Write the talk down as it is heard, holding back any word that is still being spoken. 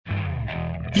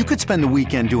You could spend the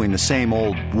weekend doing the same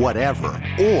old whatever,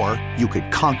 or you could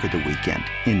conquer the weekend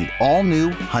in the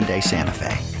all-new Hyundai Santa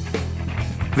Fe.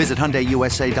 Visit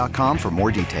HyundaiUSA.com for more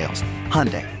details.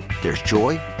 Hyundai, there's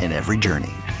joy in every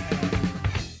journey.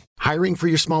 Hiring for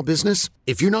your small business?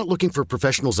 If you're not looking for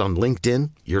professionals on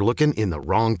LinkedIn, you're looking in the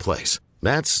wrong place.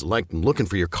 That's like looking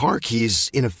for your car keys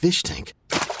in a fish tank.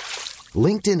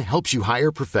 LinkedIn helps you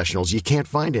hire professionals you can't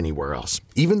find anywhere else,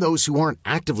 even those who aren't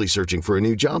actively searching for a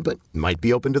new job but might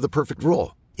be open to the perfect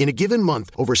role. In a given month,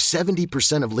 over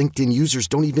 70% of LinkedIn users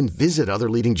don't even visit other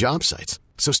leading job sites.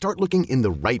 So start looking in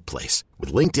the right place.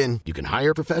 With LinkedIn, you can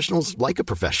hire professionals like a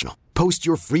professional. Post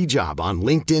your free job on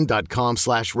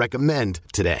linkedin.com/recommend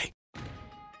today.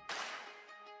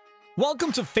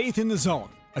 Welcome to Faith in the Zone,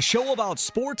 a show about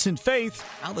sports and faith,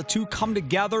 how the two come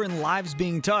together and lives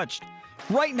being touched.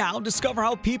 Right now, discover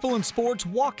how people in sports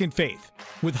walk in faith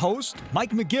with host Mike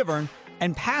McGivern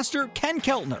and Pastor Ken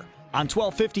Keltner on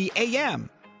 1250 AM,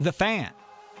 The Fan.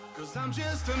 'Cause I'm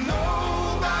just a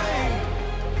nobody,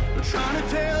 trying to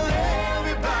tell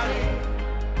everybody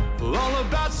all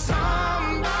about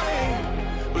somebody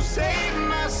who saved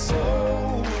my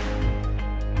soul.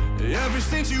 Ever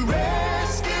since you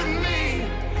rescued me,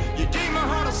 you gave my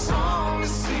heart a song to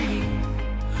sing.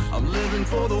 I'm living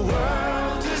for the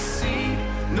world to see,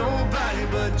 nobody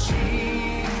but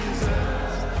Jesus.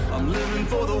 I'm living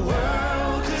for the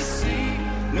world to see,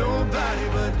 nobody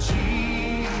but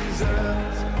Jesus.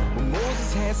 When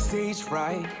Moses had stage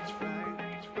fright,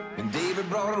 and David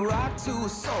brought a rock to a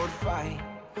sword fight,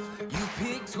 you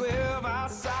picked 12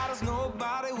 outsiders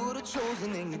nobody would have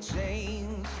chosen, and you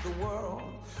changed the world.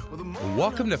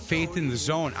 Welcome to Faith in the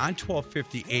Zone on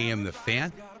 1250 AM The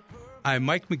Fan. I'm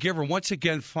Mike McGivern, once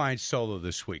again flying solo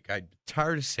this week. I'm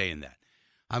tired of saying that.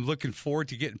 I'm looking forward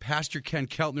to getting Pastor Ken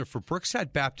Keltner for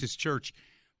Brookside Baptist Church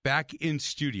back in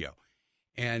studio.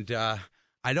 And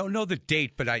I don't know the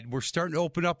date, but we're starting to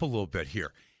open up a little bit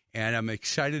here. And I'm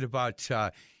excited about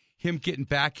him getting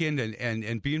back in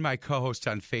and being my co-host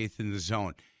on Faith in the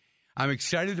Zone. I'm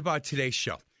excited about today's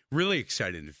show. Really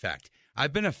excited, in fact.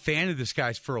 I've been a fan of this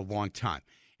guy for a long time.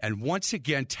 And once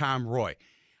again, Tom Roy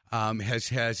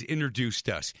has introduced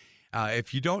us.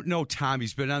 If you don't know Tom,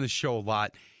 he's been on the show a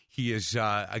lot. He is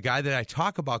a guy that I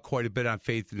talk about quite a bit on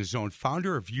Faith in the Zone,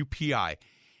 founder of UPI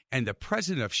and the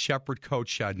president of Shepherd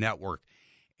Coach Network.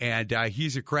 And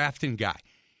he's a Grafton guy,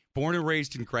 born and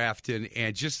raised in Grafton,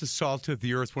 and just the salt of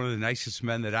the earth, one of the nicest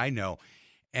men that I know.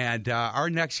 And our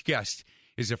next guest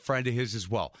is a friend of his as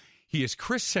well. He is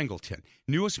Chris Singleton,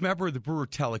 newest member of the Brewer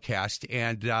Telecast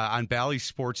and on Bally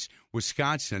Sports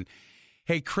Wisconsin.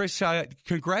 Hey, Chris,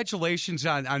 congratulations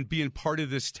on being part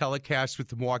of this telecast with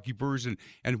the Milwaukee Brewers,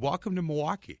 and welcome to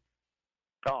Milwaukee.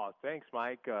 Oh, thanks,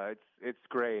 Mike. It's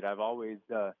great. I've always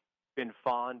been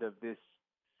fond of this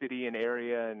city and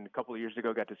area, and a couple of years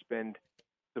ago got to spend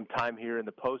some time here in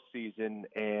the postseason,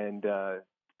 and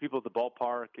people at the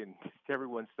ballpark, and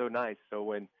everyone's so nice. So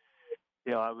when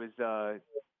I was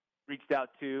reached out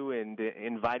to and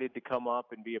invited to come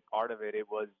up and be a part of it, it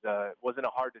wasn't a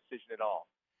hard decision at all.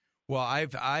 Well, I'm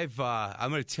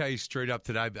going to tell you straight up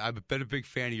that I've been a big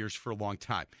fan of yours for a long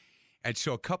time. And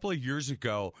so a couple of years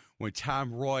ago, when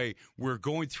Tom Roy, we're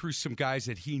going through some guys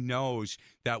that he knows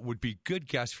that would be good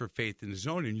guests for Faith in the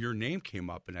Zone, and your name came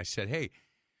up, and I said, hey,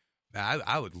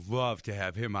 I would love to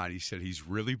have him on. He said, he's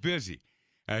really busy.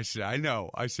 And I said, I know.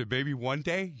 I said, maybe one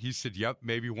day? He said, yep,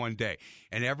 maybe one day.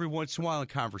 And every once in a while in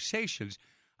conversations,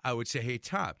 I would say, hey,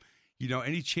 Tom,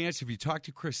 any chance if you talk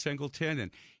to Chris Singleton?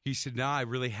 And he said, no, I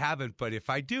really haven't. But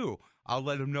if I do, I'll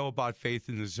let him know about Faith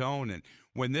in the Zone. And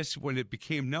when it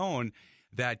became known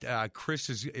that Chris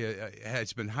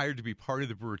has been hired to be part of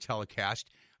the Brewer Telecast,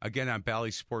 again on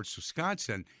Bally Sports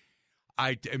Wisconsin,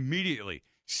 I immediately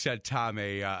sent Tom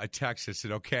a text that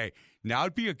said, okay, now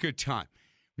would be a good time.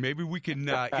 Maybe we can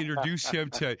introduce him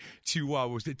to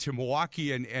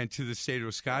Milwaukee and to the state of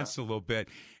Wisconsin a little bit.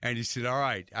 And he said, all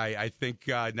right, I think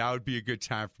now would be a good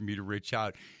time for me to reach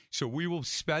out. So we will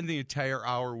spend the entire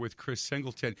hour with Chris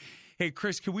Singleton. Hey,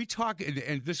 Chris, can we talk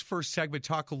in this first segment,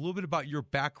 talk a little bit about your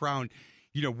background,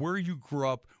 where you grew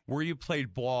up, where you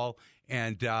played ball,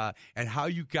 and how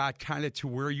you got kind of to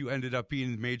where you ended up being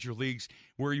in the major leagues,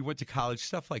 where you went to college,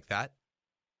 stuff like that?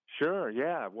 Sure,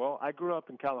 yeah. Well, I grew up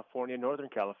in California, Northern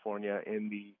California, in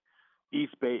the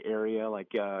East Bay area,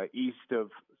 like east of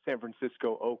San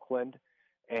Francisco, Oakland.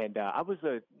 And I was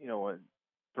a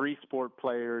 3-sport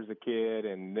player as a kid,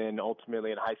 and then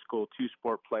ultimately in high school,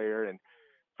 2-sport player. And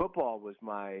football was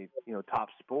my, top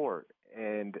sport.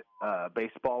 And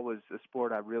baseball was a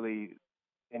sport I really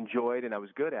enjoyed and I was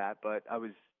good at, but I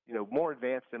was, more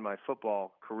advanced in my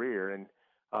football career. And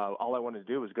all I wanted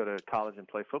to do was go to college and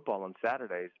play football on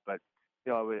Saturdays. But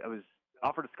I was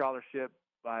offered a scholarship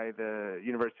by the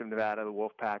University of Nevada, the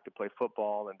Wolfpack, to play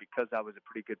football, and because I was a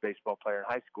pretty good baseball player in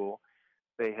high school,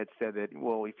 they had said that,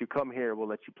 well, if you come here, we'll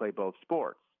let you play both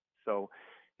sports. So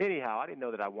anyhow, I didn't know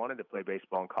that I wanted to play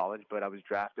baseball in college, but I was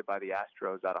drafted by the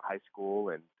Astros out of high school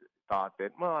and thought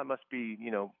that, well, I must be,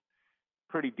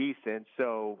 pretty decent,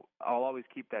 so I'll always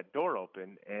keep that door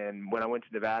open. And when I went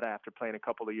to Nevada after playing a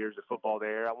couple of years of football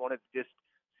there, I wanted to just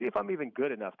see if I'm even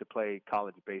good enough to play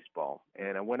college baseball.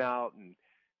 And I went out and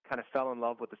kind of fell in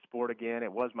love with the sport again.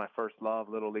 It was my first love,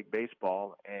 Little League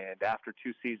Baseball. And after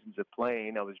 2 seasons of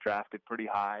playing, I was drafted pretty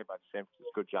high by the San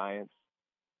Francisco Giants.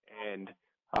 And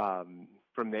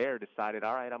from there decided,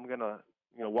 all right, I'm going to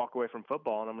walk away from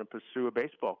football and I'm going to pursue a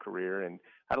baseball career. And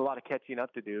I had a lot of catching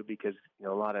up to do because, a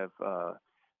lot of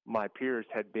my peers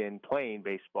had been playing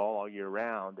baseball all year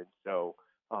round. And so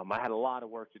I had a lot of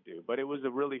work to do. But it was a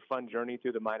really fun journey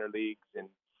through the minor leagues and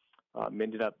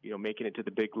ended up, making it to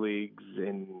the big leagues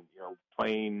and,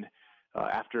 playing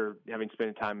after having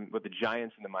spent time with the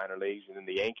Giants in the minor leagues and then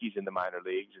the Yankees in the minor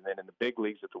leagues and then in the big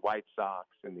leagues with the White Sox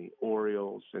and the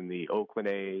Orioles and the Oakland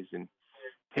A's and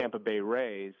Tampa Bay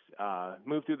Rays,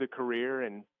 moved through the career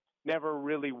and never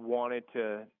really wanted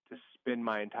to spend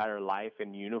my entire life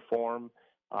in uniform.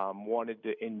 Wanted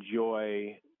to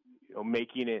enjoy,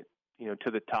 making it,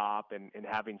 to the top and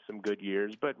having some good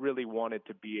years, but really wanted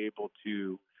to be able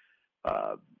to,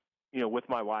 with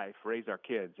my wife, raise our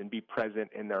kids and be present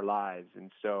in their lives.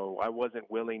 And so I wasn't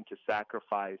willing to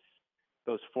sacrifice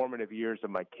those formative years of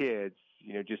my kids,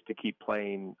 just to keep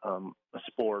playing a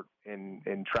sport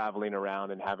and traveling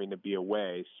around and having to be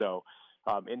away. So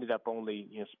ended up only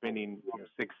spending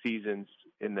 6 seasons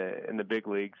in the big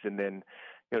leagues, and then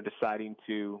deciding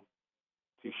to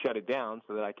shut it down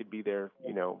so that I could be there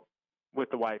with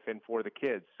the wife and for the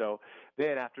kids. So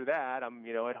then after that, I'm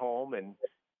at home and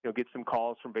get some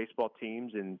calls from baseball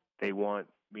teams, and they want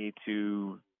me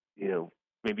to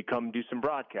maybe come do some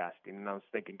broadcasting. And I was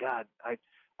thinking, God,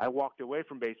 I walked away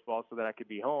from baseball so that I could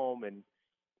be home, and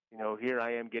here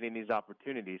I am getting these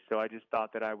opportunities. So I just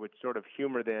thought that I would sort of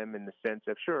humor them in the sense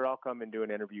of, sure, I'll come and do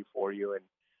an interview for you. And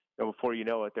before you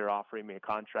know it, they're offering me a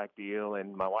contract deal,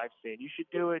 and my wife's saying, you should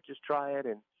do it, just try it.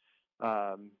 And so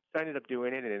I ended up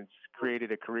doing it, and it's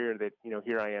created a career that,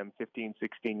 here I am 15,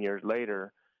 16 years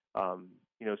later,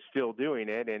 still doing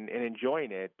it and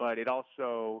enjoying it. But it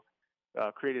also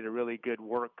created a really good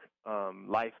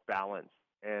work-life balance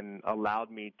and allowed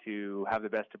me to have the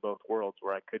best of both worlds,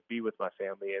 where I could be with my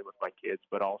family and with my kids,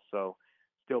 but also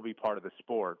still be part of the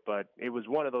sport. But it was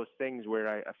one of those things where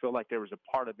I feel like there was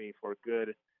a part of me for a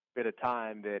good bit of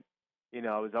time that,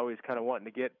 I was always kind of wanting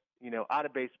to get, out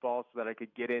of baseball so that I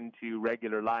could get into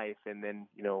regular life. And then,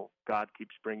 God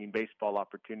keeps bringing baseball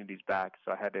opportunities back.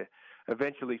 So I had to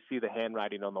eventually see the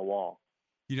handwriting on the wall.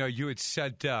 You had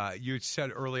said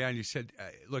early on, you said,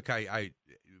 look, I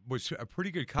was a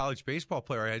pretty good college baseball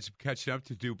player. I had some catching up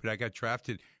to do, but I got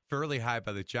drafted fairly high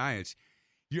by the Giants.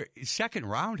 You're second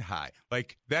round high.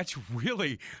 Like, that's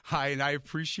really high, and I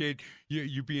appreciate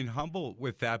you being humble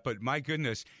with that. But my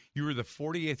goodness, you were the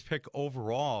 48th pick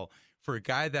overall for a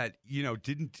guy that,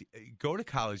 didn't go to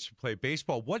college to play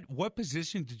baseball. What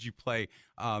position did you play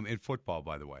in football,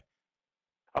 by the way?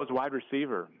 I was a wide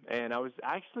receiver, and I was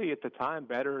actually at the time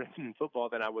better in football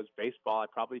than I was baseball. I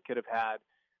probably could have had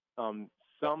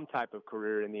some type of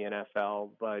career in the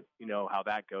NFL, but how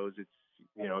that goes. It's,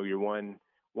 you're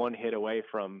one hit away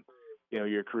from,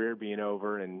 your career being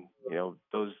over, and,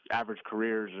 those average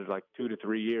careers are like 2 to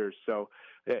 3 years. So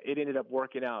it ended up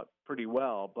working out pretty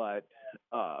well, but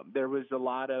there was a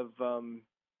lot of,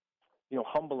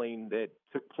 humbling that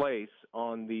took place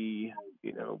on the,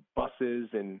 buses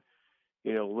and,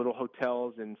 little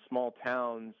hotels in small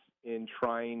towns in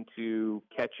trying to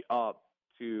catch up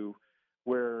to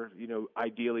where,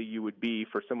 ideally you would be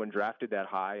for someone drafted that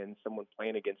high and someone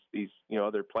playing against these,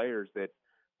 other players that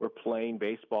were playing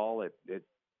baseball at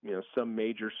some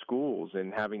major schools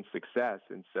and having success.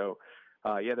 And so,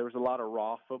 there was a lot of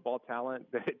raw football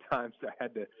talent that at times I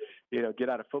had to, get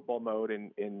out of football mode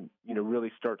and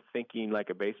really start thinking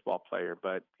like a baseball player.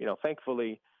 But,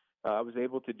 thankfully I was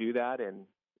able to do that. And,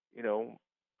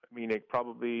 it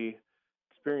probably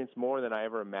experienced more than I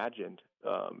ever imagined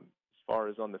as far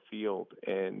as on the field,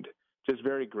 and just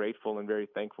very grateful and very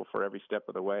thankful for every step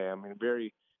of the way.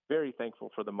 Very, very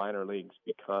thankful for the minor leagues,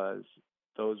 because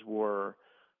those were,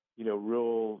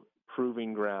 real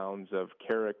proving grounds of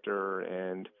character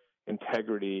and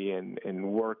integrity and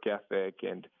work ethic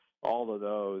and all of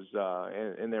those.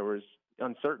 And there was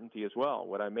uncertainty as well.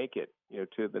 Would I make it,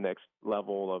 to the next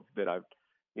level of that I've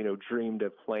dreamed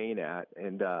of playing at.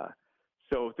 And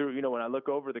so through, when I look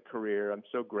over the career, I'm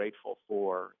so grateful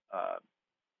for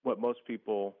what most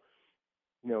people,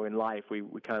 in life, we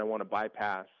kind of want to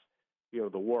bypass,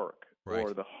 the work right.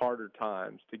 or the harder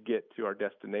times to get to our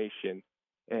destination.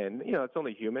 And, it's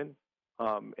only human.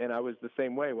 And I was the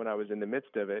same way when I was in the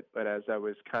midst of it. But as I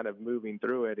was kind of moving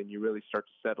through it and you really start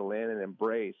to settle in and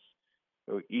embrace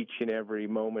each and every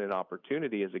moment and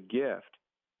opportunity as a gift,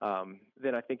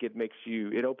 then I think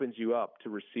it opens you up to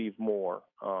receive more.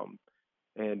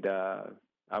 And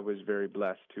I was very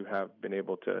blessed to have been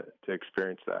able to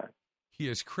experience that. He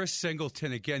is Chris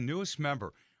Singleton, again, newest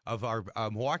member of our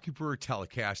Milwaukee Brewer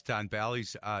telecast on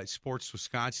Bally's Sports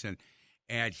Wisconsin,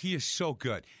 and he is so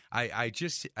good.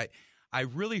 I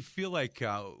really feel like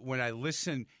when I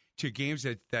listen to games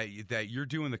that you're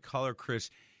doing the color,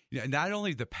 Chris, not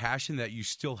only the passion that you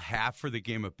still have for the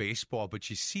game of baseball, but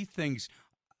you see things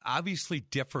obviously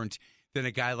different than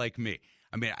a guy like me.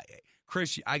 I mean,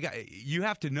 Chris, you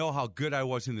have to know how good I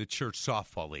was in the church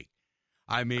softball league.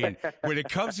 I mean, when it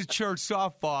comes to church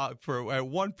softball, at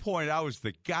one point I was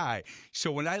the guy. So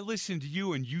when I listen to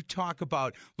you and you talk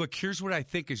about, look, here's what I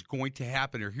think is going to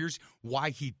happen, or here's why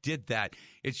he did that,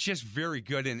 it's just very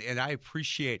good, and I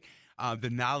appreciate the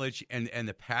knowledge and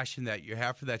the passion that you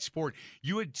have for that sport.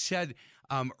 You had said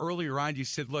earlier on, you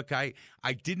said, look, I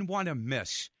didn't want to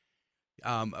miss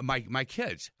my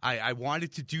kids. I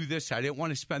wanted to do this. I didn't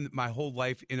want to spend my whole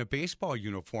life in a baseball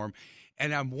uniform.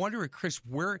 And I'm wondering, Chris,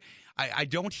 where I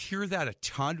don't hear that a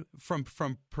ton from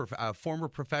former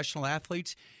professional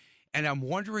athletes. And I'm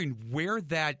wondering where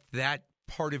that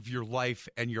part of your life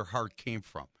and your heart came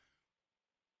from.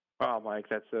 Wow, Mike,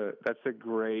 that's a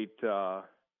great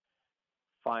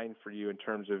find for you in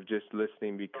terms of just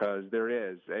listening, because there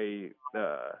is a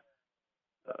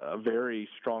very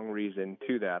strong reason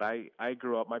to that. I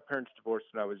grew up, my parents divorced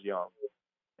when I was young,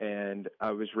 and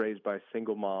I was raised by a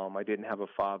single mom. I didn't have a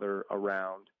father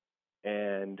around,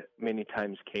 and many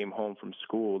times came home from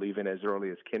school, even as early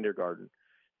as kindergarten,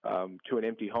 to an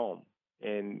empty home.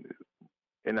 And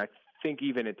I think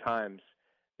even at times,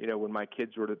 when my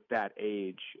kids were at that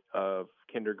age of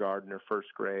kindergarten or first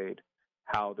grade,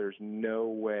 how there's no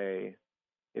way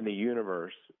in the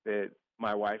universe that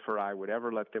my wife or I would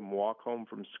ever let them walk home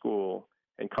from school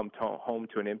and come home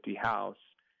to an empty house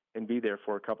and be there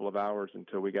for a couple of hours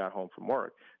until we got home from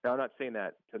work. Now, I'm not saying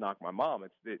that to knock my mom.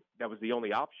 That was the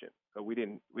only option. We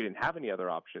didn't have any other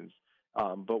options.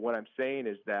 But what I'm saying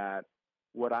is that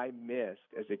what I missed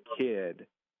as a kid,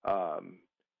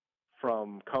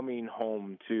 from coming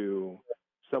home to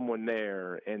someone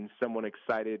there and someone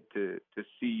excited to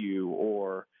see you,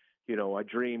 or I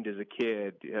dreamed as a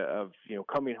kid of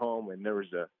coming home and there was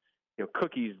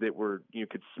cookies that you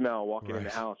could smell walking in the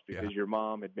house because your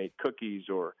mom had made cookies,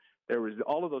 or there was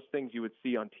all of those things you would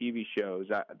see on TV shows.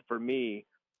 For me,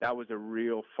 that was a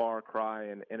real far cry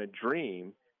and a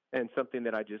dream, and something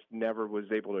that I just never was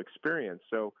able to experience.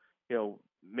 So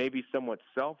maybe somewhat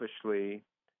selfishly,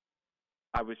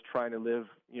 I was trying to live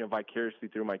vicariously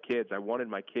through my kids. I wanted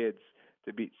my kids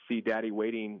to see Daddy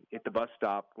waiting at the bus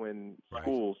stop when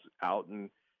school's out, and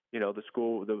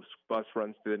the bus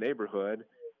runs through the neighborhood,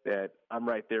 that I'm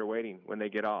right there waiting when they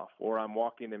get off, or I'm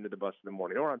walking them to the bus in the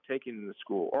morning, or I'm taking them to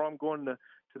school, or I'm going to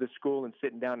the school and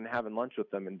sitting down and having lunch with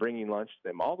them and bringing lunch to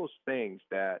them. All those things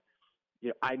that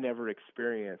I never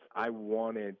experienced, I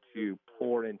wanted to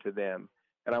pour into them,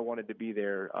 and I wanted to be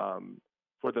there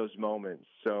for those moments.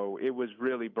 So it was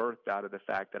really birthed out of the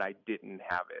fact that I didn't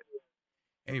have it.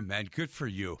 Amen. Good for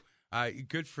you.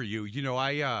 Good for you.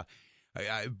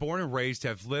 I born and raised,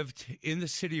 I've lived in the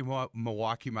city of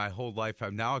Milwaukee my whole life.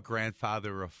 I'm now a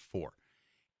grandfather of 4,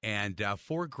 and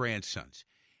 4 grandsons.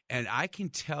 And I can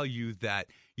tell you that,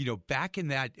 back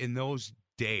in those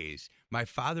days, my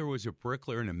father was a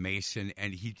bricklayer and a mason,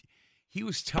 and he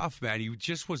was tough, man. He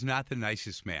just was not the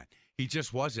nicest man. He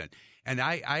just wasn't. And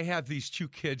I have these 2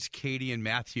 kids, Katie and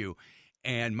Matthew,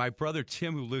 and my brother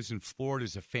Tim, who lives in Florida,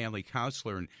 is a family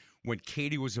counselor. And when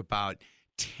Katie was about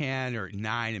 10 or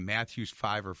 9 and Matthew's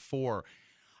 5 or 4,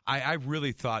 I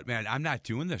really thought, man, I'm not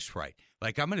doing this right.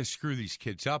 Like, I'm going to screw these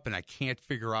kids up, and I can't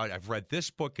figure out. I've read this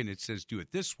book, and it says do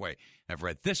it this way. I've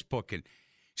read this book. And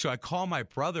so I called my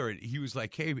brother, and he was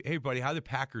like, hey, buddy, how are the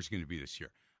Packers going to be this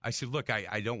year? I said, look,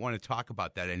 I don't want to talk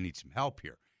about that. I need some help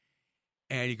here.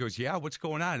 And he goes, yeah, what's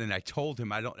going on? And I told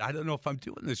him, I don't know if I'm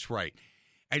doing this right.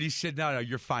 And he said, no,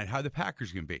 you're fine. How are the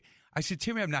Packers going to be? I said,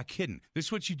 Timmy, I'm not kidding. This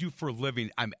is what you do for a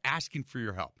living. I'm asking for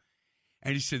your help.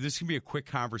 And he said, this can be a quick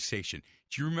conversation.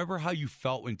 Do you remember how you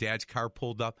felt when Dad's car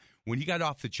pulled up? When you got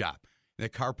off the job, and the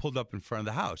car pulled up in front of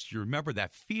the house, do you remember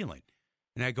that feeling?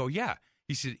 And I go, yeah.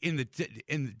 He said,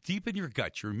 deep in your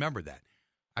gut, you remember that.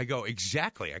 I go,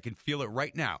 exactly. I can feel it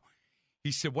right now.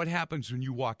 He said, what happens when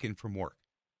you walk in from work?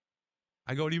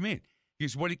 I go, what do you mean? He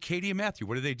goes, what did Katie and Matthew,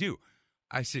 what do they do?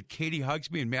 I said, Katie hugs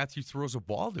me and Matthew throws a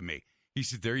ball to me. He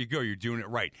said, there you go. You're doing it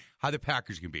right. How the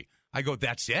Packers can be. I go,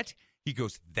 that's it? He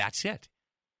goes, that's it.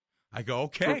 I go,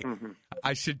 okay.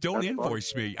 I said, don't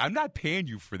invoice me. I'm not paying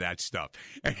you for that stuff.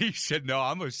 And he said, no,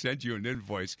 I'm going to send you an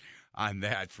invoice on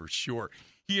that for sure.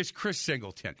 He is Chris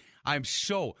Singleton. I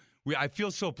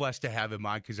feel so blessed to have him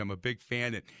on because I'm a big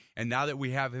fan. And now that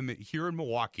we have him here in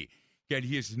Milwaukee, again,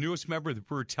 he is the newest member of the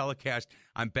Brewer Telecast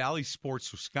on Bally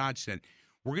Sports Wisconsin.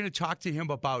 We're going to talk to him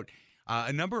about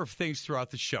a number of things throughout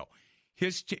the show.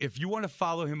 If you want to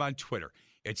follow him on Twitter,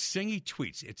 it's Singy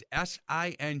Tweets. It's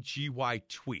SINGY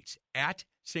Tweets, at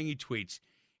Singy Tweets.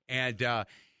 And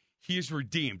he is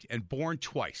redeemed and born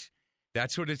twice.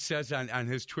 That's what it says on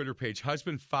his Twitter page.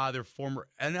 Husband, father, former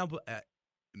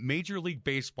Major League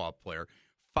Baseball player,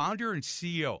 founder and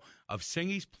CEO of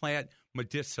Singy's Plant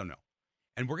Medicinal.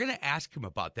 And we're going to ask him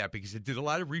about that because I did a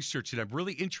lot of research, and I'm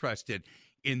really interested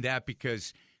in that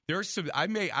because there's some I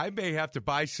may have to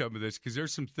buy some of this because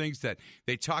there's some things that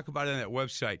they talk about on that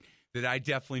website that I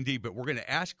definitely need. But we're going to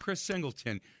ask Chris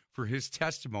Singleton for his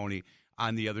testimony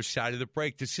on the other side of the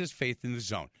break. This is Faith in the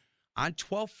Zone on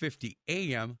 1250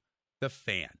 AM, The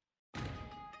Fan.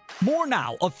 More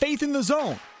now of Faith in the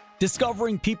Zone,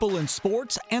 discovering people in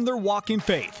sports and their walk in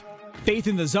faith. Faith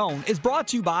in the Zone is brought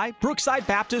to you by Brookside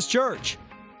Baptist Church.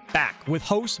 Back with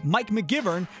host Mike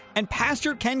McGivern and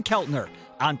Pastor Ken Keltner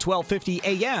on 1250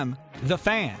 AM, The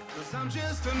Fan. 'Cause I'm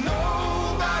just a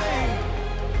nobody,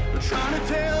 trying to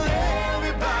tell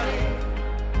everybody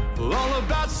all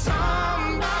about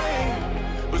somebody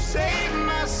who saved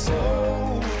my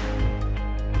soul.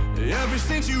 Ever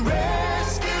since you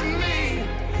rescued me,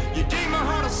 you gave my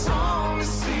heart a song to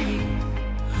sing.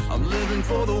 I'm living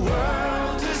for the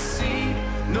world to see,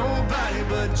 nobody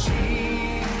but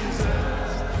Jesus.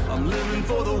 I'm living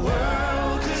for the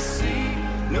world to see,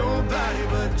 nobody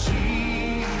but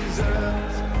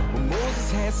Jesus. When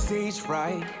Moses had stage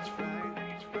fright,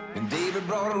 and David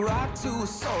brought a rock to a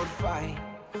sword fight.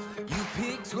 You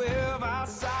picked 12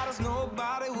 outsiders,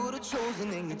 nobody would have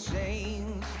chosen, and you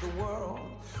changed the world.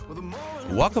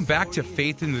 Welcome back to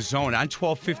Faith in the Zone on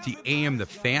 1250 AM, The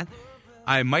Fan.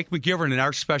 I'm Mike McGivern, and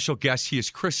our special guest, he is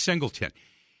Chris Singleton,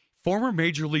 former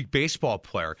Major League Baseball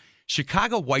player,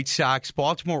 Chicago White Sox,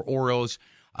 Baltimore Orioles,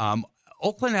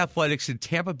 Oakland Athletics, and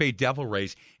Tampa Bay Devil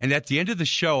Rays. And at the end of the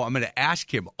show, I'm going to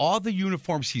ask him all the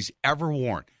uniforms he's ever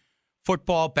worn.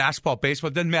 Football, basketball, baseball,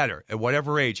 doesn't matter, at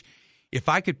whatever age. If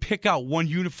I could pick out one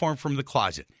uniform from the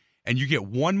closet and you get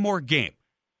one more game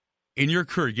in your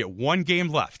career, you get one game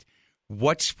left,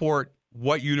 what sport,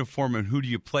 what uniform, and who do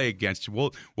you play against?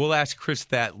 We'll ask Chris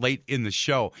that late in the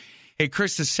show. Hey,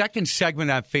 Chris, the second segment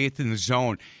on Faith in the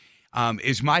Zone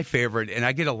is my favorite, and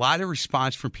I get a lot of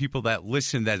response from people that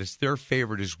listen that it's their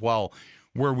favorite as well,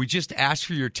 where we just ask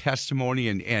for your testimony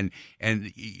and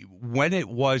when it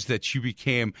was that you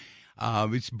became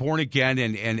it's born again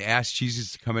and asked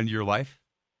Jesus to come into your life?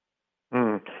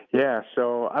 Yeah,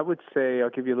 so I would say I'll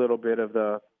give you a little bit of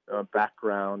the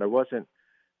background. I wasn't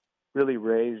really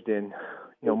raised in,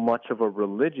 much of a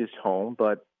religious home,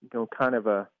 but kind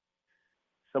of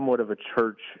somewhat of a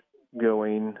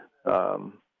church-going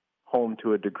home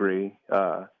to a degree.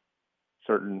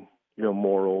 Certain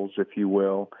morals, if you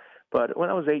will. But when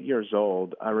I was 8 years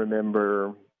old, I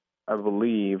remember, I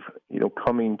believe,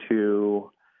 coming to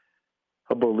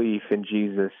a belief in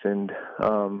Jesus and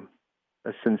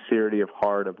a sincerity of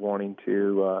heart of wanting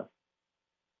to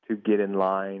get in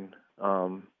line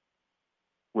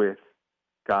with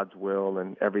God's will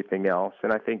and everything else.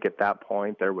 And I think at that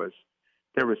point there was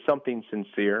something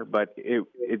sincere, but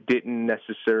it didn't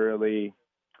necessarily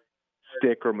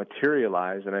stick or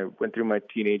materialize. And I went through my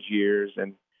teenage years,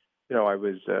 and I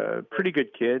was a pretty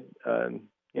good kid,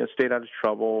 stayed out of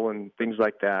trouble and things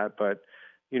like that, but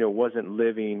wasn't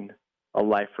living a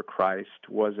life for Christ,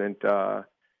 wasn't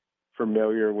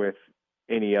familiar with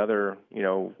any other,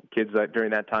 kids that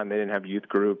during that time, they didn't have youth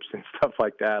groups and stuff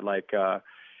like that, like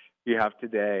you have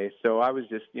today. So I was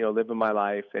just, living my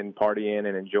life and partying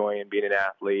and enjoying being an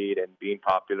athlete and being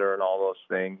popular and all those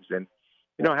things. And,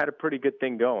 I had a pretty good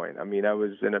thing going. I mean, I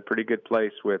was in a pretty good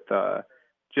place with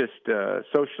just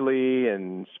socially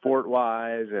and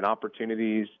sport-wise and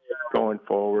opportunities going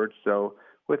forward. So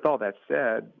with all that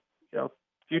said,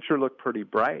 future looked pretty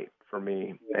bright for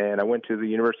me. And I went to the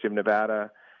University of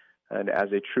Nevada, and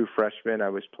as a true freshman, I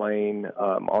was playing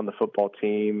on the football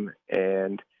team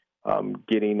and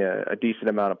getting a decent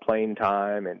amount of playing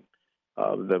time. And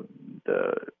the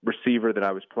receiver that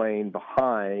I was playing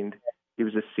behind, he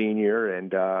was a senior,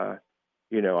 and I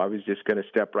was just going to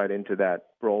step right into that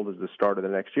role as the start of the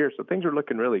next year. So things are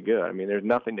looking really good. I mean, there's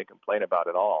nothing to complain about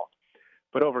at all.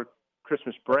 But over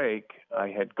Christmas break, I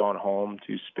had gone home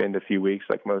to spend a few weeks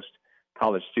like most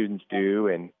college students do.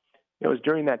 And it was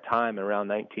during that time around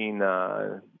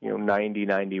 1990,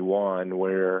 91,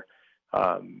 where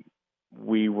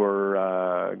we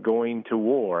were going to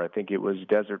war. I think it was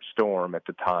Desert Storm at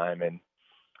the time. And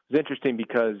it was interesting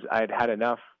because I had had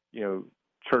enough,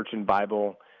 church and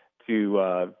Bible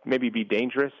to maybe be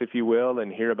dangerous, if you will,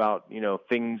 and hear about,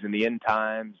 things in the end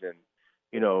times and,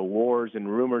 wars and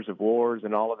rumors of wars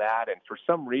and all of that. And for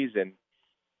some reason,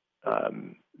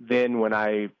 then when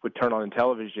I would turn on the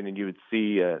television and you would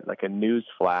see like a news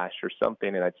flash or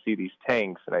something, and I'd see these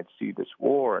tanks and I'd see this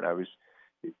war, and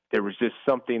there was just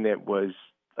something that was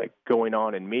like going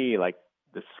on in me, like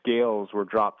the scales were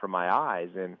dropped from my eyes,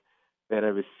 and that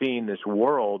I was seeing this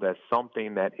world as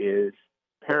something that is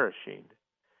perishing.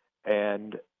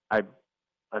 And I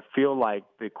feel like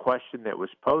the question that was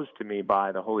posed to me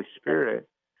by the Holy Spirit,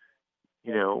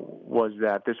 was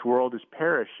that this world is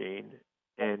perishing,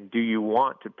 and do you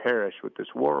want to perish with this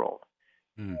world?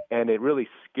 Mm. And it really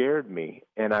scared me,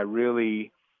 and I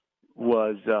really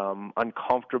was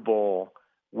uncomfortable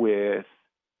with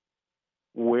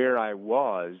where I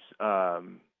was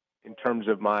in terms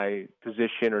of my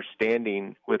position or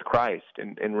standing with Christ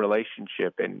in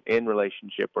relationship, and in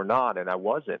relationship or not. And I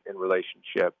wasn't in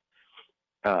relationship.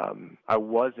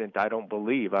 I don't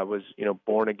believe I was,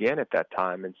 born again at that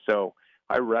time. And so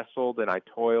I wrestled and I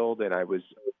toiled and I was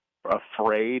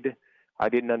afraid. I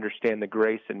didn't understand the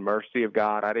grace and mercy of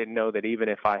God. I didn't know that even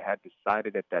if I had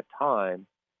decided at that time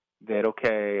that,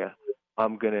 okay,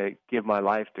 I'm going to give my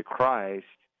life to Christ,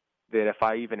 that if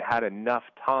I even had enough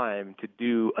time to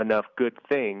do enough good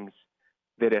things,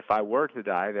 that if I were to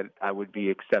die, that I would be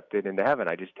accepted into heaven.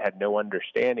 I just had no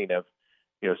understanding of,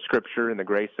 Scripture and the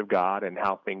grace of God and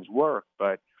how things work.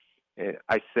 But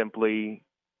I simply,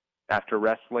 after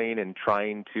wrestling and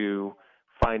trying to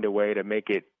find a way to make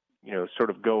it,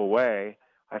 sort of go away,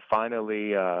 I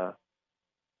finally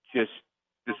just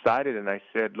decided, and I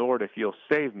said, Lord, if you'll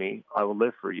save me, I will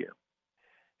live for you.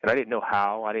 And I didn't know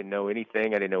how. I didn't know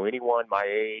anything. I didn't know anyone my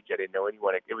age. I didn't know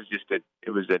anyone.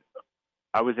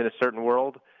 I was in a certain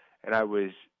world, and I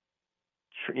was,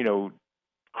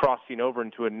 crossing over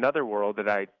into another world that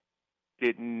I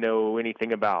didn't know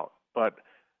anything about, but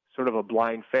sort of a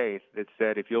blind faith that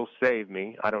said, if you'll save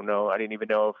me, I don't know. I didn't even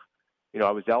know if,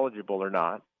 I was eligible or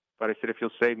not, but I said, if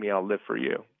you'll save me, I'll live for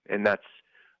you. And that's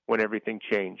when everything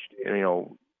changed,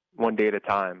 one day at a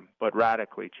time, but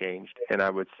radically changed. And I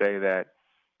would say that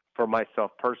for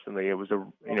myself personally, it was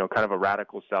kind of a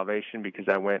radical salvation, because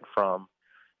I went from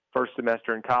first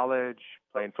semester in college,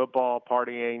 playing football,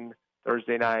 partying,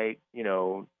 Thursday night,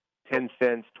 10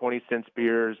 cents, 20 cents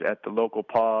beers at the local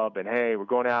pub, and hey, we're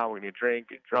going out, we're going to drink,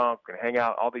 get drunk, and hang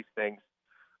out, all these things.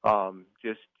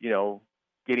 Just,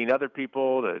 getting other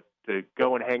people to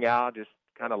go and hang out, just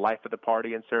kind of life of the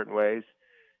party in certain ways.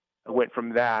 I went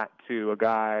from that to a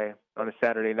guy on a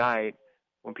Saturday night,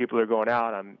 when people are going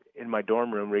out, I'm in my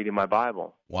dorm room reading my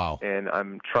Bible. Wow. And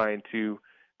I'm trying to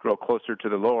grow closer to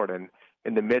the Lord. And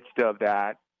in the midst of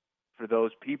that, for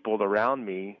those people around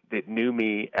me that knew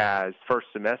me as first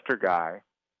semester guy,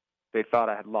 they thought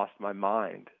I had lost my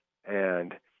mind.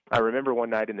 And I remember one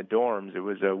night in the dorms, it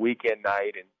was a weekend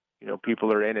night, and,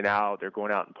 people are in and out, they're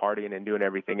going out and partying and doing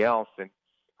everything else. And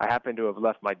I happened to have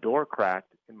left my door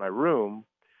cracked in my room,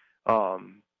 or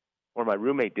my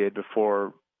roommate did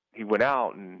before he went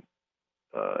out, and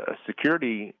a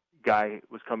security guy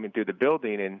was coming through the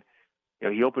building, and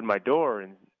he opened my door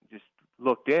and just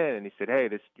looked in, and he said, "Hey,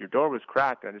 your door was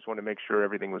cracked. I just want to make sure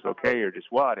everything was okay, or just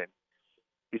what?" And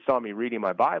he saw me reading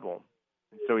my Bible,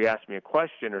 and so he asked me a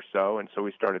question or so, and so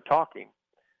we started talking.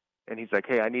 And he's like,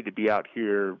 "Hey, I need to be out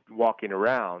here walking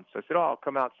around." So I said, "Oh, I'll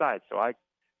come outside." So I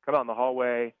come out in the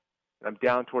hallway, and I'm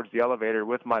down towards the elevator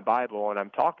with my Bible, and I'm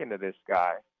talking to this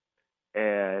guy,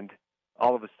 and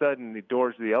all of a sudden, the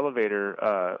doors of the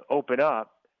elevator open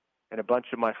up, and a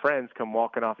bunch of my friends come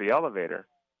walking off the elevator,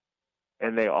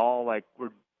 and they all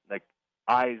were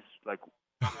eyes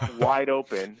wide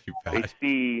open. They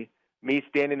see me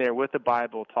standing there with the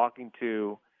Bible, talking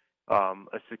to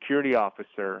a security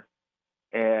officer,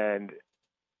 and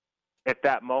at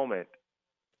that moment,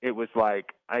 it was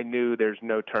like I knew there's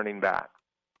no turning back.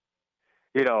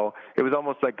 It was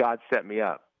almost like God set me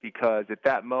up, because at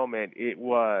that moment, it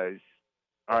was,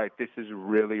 all right, this is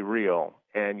really real.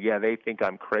 And yeah, they think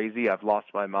I'm crazy. I've lost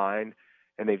my mind.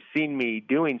 And they've seen me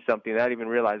doing something that I didn't even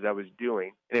realize I was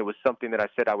doing. And it was something that I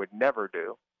said I would never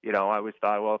do. I always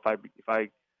thought, well, if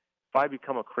I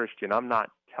become a Christian, I'm not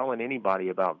telling anybody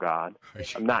about God.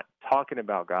 I'm not talking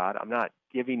about God. I'm not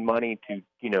giving money to,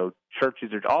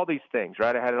 churches or all these things,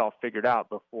 right? I had it all figured out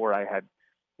before I had,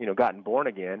 gotten born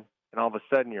again. And all of a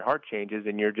sudden your heart changes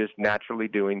and you're just naturally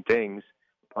doing things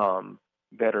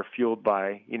that are fueled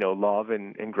by, love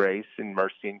and grace and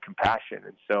mercy and compassion.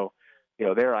 And so,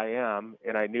 there I am.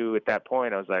 And I knew at that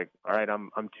point, I was like, all right,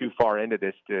 I'm too far into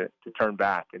this to turn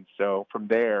back. And so from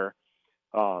there,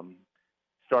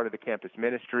 started the campus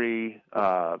ministry.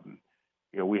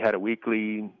 We had a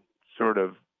weekly sort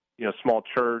of, small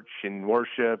church and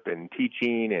worship and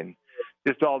teaching and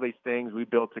just all these things. We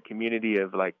built a community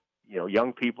of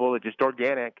young people, just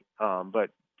organic. But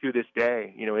to this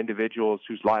day, individuals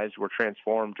whose lives were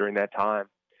transformed during that time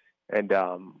and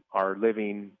are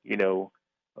living,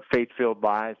 faith-filled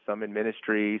lives, some in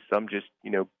ministry, some just,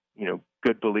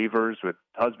 good believers with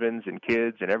husbands and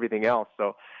kids and everything else.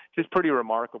 So just pretty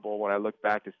remarkable when I look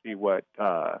back to see what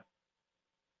the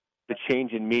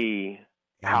change in me,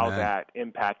 Amen. How that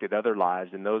impacted other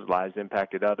lives and those lives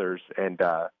impacted others. And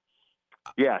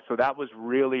so that was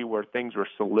really where things were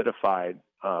solidified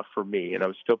for me. And I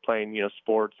was still playing,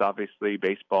 sports, obviously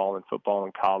baseball and football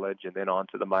in college and then on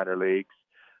to the minor leagues.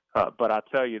 But I'll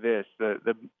tell you this,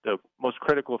 the most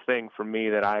critical thing for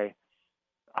me that I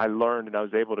learned and I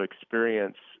was able to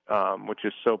experience, which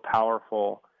is so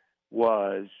powerful,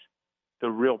 was the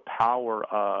real power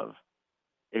of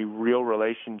a real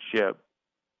relationship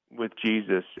with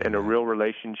Jesus and a real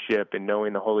relationship and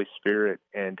knowing the Holy Spirit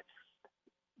and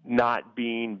not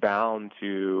being bound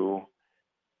to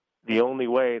the only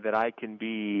way that I can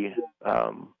be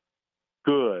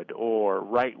good or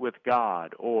right with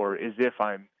God or as if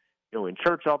I'm in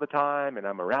church all the time and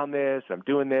I'm around this, I'm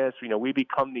doing this. We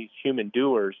become these human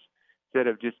doers instead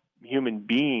of just human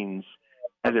beings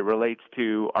as it relates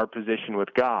to our position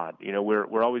with God.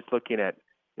 We're always looking at,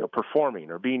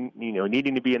 performing or being,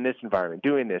 needing to be in this environment,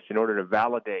 doing this in order to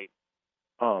validate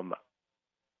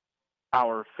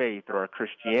our faith or our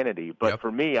Christianity. But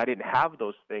for me, I didn't have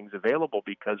those things available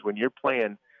because when you're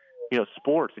playing,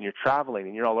 sports and you're traveling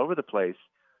and you're all over the place,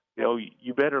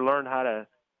 you better learn how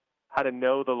to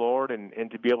know the Lord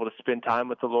and to be able to spend time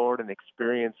with the Lord and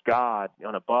experience God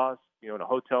on a bus, in a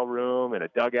hotel room, in a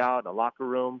dugout, in a locker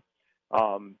room.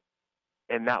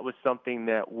 And that was something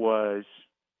that was,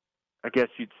 I guess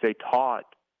you'd say, taught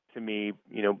to me,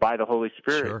 by the Holy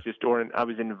Spirit. Sure. I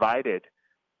was invited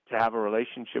to have a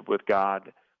relationship with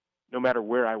God no matter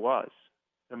where I was,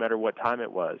 no matter what time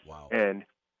it was. Wow. And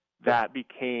that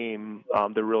became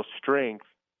the real strength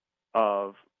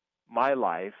of my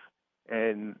life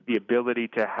and the ability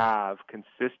to have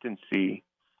consistency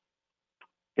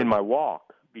in my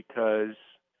walk because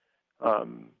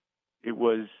it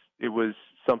was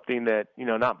something that,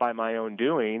 not by my own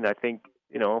doing. I think,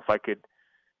 if I could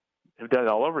have done it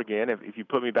all over again, if you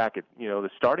put me back at, the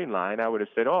starting line, I would have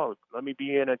said, oh, let me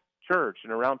be in a church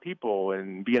and around people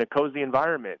and be in a cozy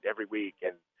environment every week.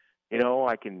 And,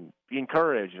 I can be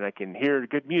encouraged and I can hear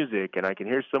good music and I can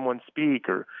hear someone speak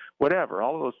or whatever,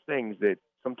 all of those things that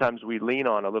sometimes we lean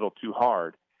on a little too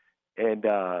hard. And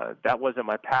that wasn't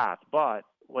my path. But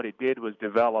what it did was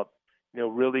develop,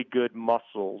 really good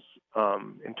muscles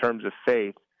in terms of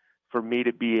faith for me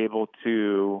to be able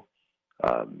to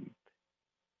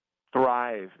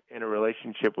thrive in a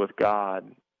relationship with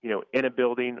God, in a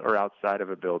building or outside of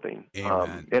a building,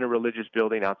 in a religious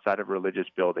building, outside of a religious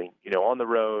building, on the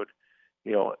road,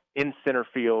 in center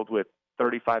field with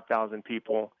 35,000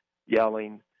 people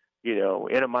yelling,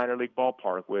 in a minor league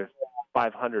ballpark with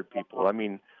 500 people. I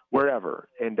mean, wherever.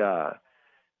 And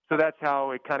so that's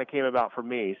how it kind of came about for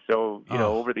me. So,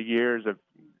 over the years I've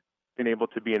been able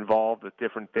to be involved with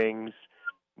different things,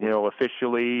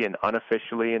 officially and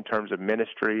unofficially in terms of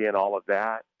ministry and all of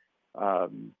that.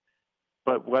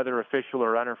 But whether official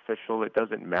or unofficial, it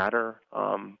doesn't matter.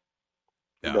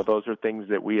 Those are things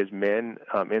that we as men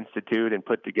institute and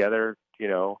put together,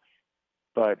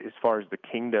 But as far as the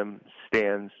kingdom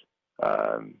stands,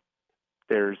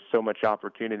 there's so much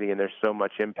opportunity and there's so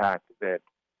much impact that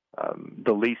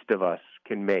the least of us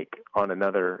can make on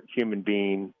another human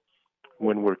being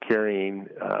when we're carrying,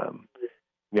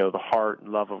 the heart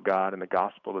and love of God and the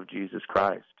gospel of Jesus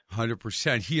Christ.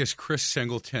 100%. He is Chris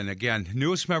Singleton, again,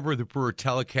 newest member of the Brewer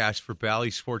Telecast for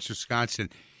Bally Sports Wisconsin.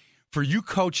 For you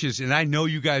coaches, and I know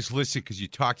you guys listen because you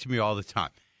talk to me all the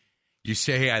time. You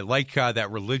say, hey, I like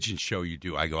that religion show you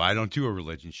do. I go, I don't do a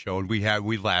religion show. And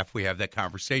we laugh, we have that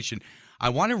conversation. I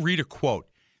want to read a quote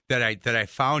that I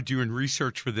found doing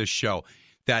research for this show.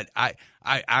 that I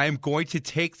am going to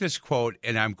take this quote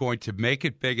and I'm going to make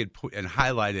it big and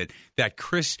highlight it, that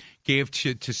Chris gave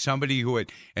to somebody who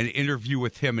had an interview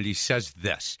with him, and he says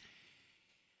this: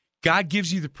 God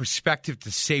gives you the perspective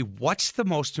to say what's the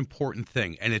most important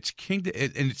thing, and it's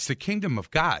the kingdom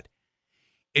of God.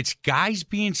 It's guys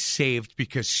being saved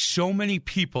because so many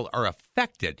people are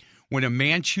affected when a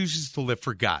man chooses to live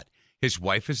for God. His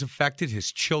wife is affected.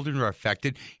 His children are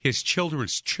affected. His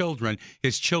children's children,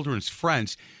 his children's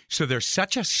friends. So there's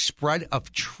such a spread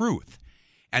of truth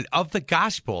and of the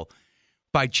gospel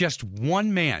by just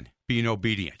one man being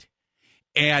obedient.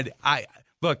 And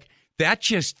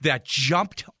that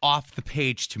jumped off the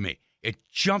page to me. It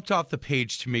jumped off the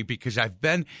page to me because I've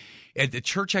been at the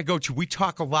church I go to. We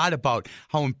talk a lot about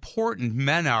how important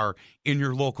men are in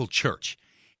your local church.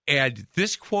 And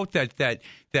this quote that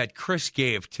Chris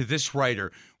gave to this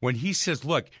writer, when he says,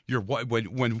 look,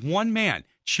 when one man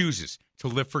chooses to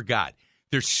live for God,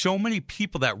 there's so many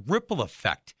people, that ripple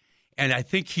effect. And I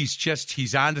think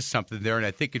he's onto something there, and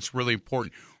I think it's really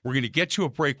important. We're going to get to a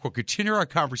break. We'll continue our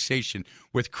conversation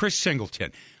with Chris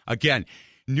Singleton. Again,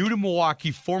 new to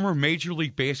Milwaukee, former Major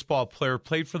League Baseball player,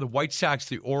 played for the White Sox,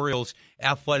 the Orioles,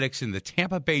 Athletics, and the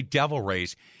Tampa Bay Devil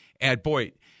Rays. And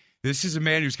boy, this is a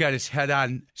man who's got his head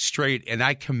on straight, and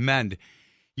I commend,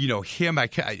 him.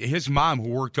 His mom, who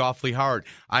worked awfully hard.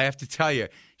 I have to tell you,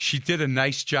 she did a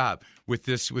nice job with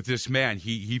this man.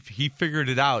 He figured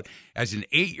it out as an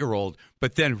 8-year-old,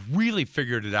 but then really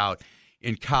figured it out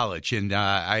in college, and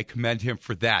I commend him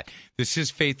for that. This is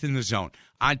Faith in the Zone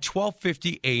on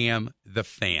 1250 AM, The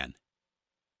Fan.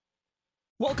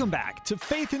 Welcome back to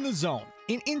Faith in the Zone,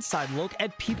 an inside look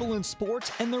at people in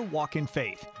sports and their walk in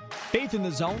faith. Faith in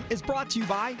the Zone is brought to you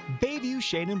by Bayview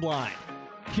Shade and Blind.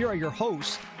 Here are your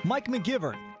hosts, Mike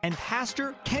McGivern and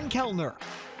Pastor Ken Keltner,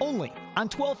 only on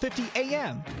 1250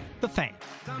 AM, The Fan.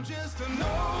 I'm just a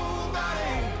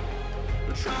nobody,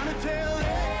 trying to tell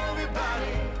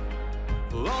everybody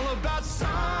all about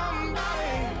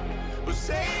somebody who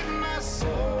saved my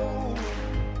soul.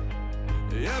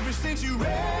 Ever since you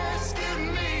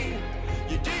rescued me,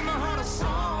 you gave my heart a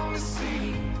song to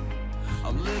sing.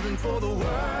 I'm living for the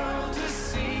world to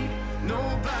see,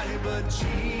 nobody but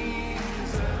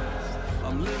Jesus.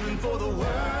 I'm living for the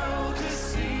world to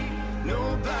see,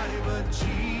 nobody but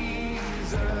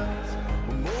Jesus.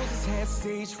 When Moses had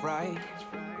stage fright,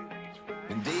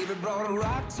 and David brought a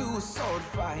rock to a sword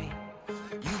fight,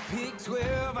 you picked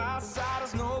 12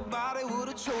 outsiders nobody would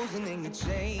have chosen, and you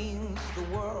changed the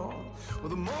world. Well,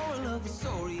 the moral of the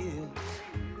story is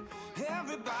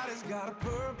everybody's got a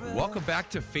purpose. Welcome back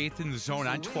to Faith in the Zone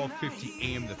on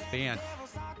 1250 AM, The Fan.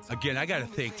 Again, I got to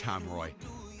thank Tom Roy.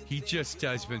 He just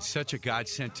has been such a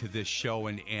godsend to this show,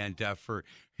 and for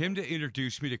him to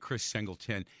introduce me to Chris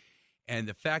Singleton, and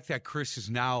the fact that Chris is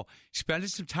now spending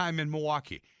some time in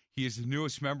Milwaukee. He is the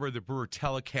newest member of the Brewer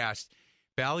Telecast.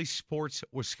 Bally Sports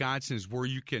Wisconsin is where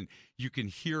you can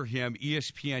hear him.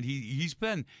 ESPN. He's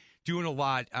been doing a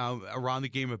lot around the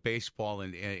game of baseball,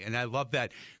 and I love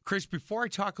that. Chris, before I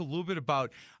talk a little bit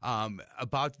about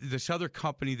this other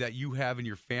company that you have and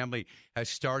your family has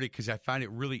started, because I find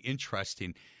it really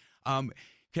interesting.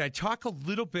 Can I talk a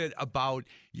little bit about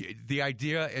the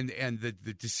idea and the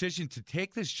decision to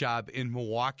take this job in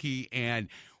Milwaukee, and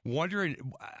wondering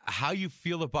how you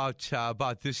feel about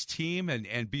this team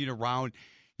and being around,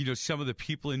 some of the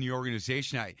people in the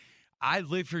organization. I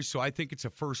live here, so I think it's a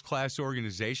first-class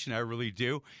organization. I really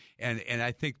do, and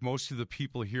I think most of the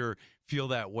people here feel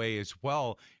that way as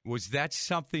well. Was that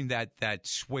something that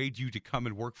swayed you to come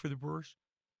and work for the Brewers?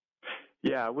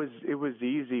 Yeah, it was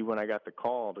easy when I got the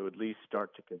call to at least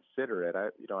start to consider it.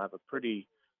 I have a pretty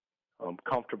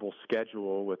comfortable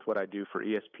schedule with what I do for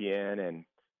ESPN, and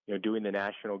doing the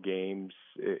national games.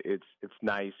 It's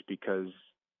nice because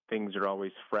things are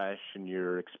always fresh, and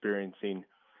you're experiencing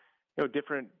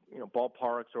different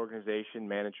ballparks, organization,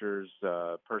 managers,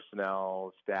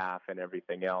 personnel, staff, and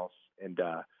everything else. And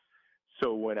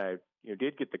so when I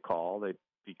did get the call, that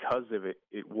because of it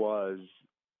was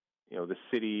the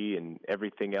city and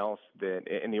everything else that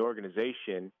in the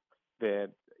organization that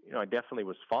I definitely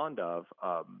was fond of,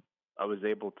 I was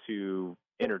able to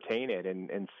entertain it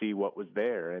and see what was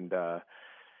there, and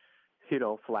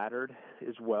flattered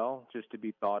as well just to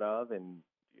be thought of, and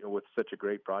with such a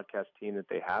great broadcast team that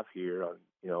they have here on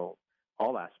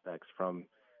all aspects, from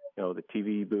the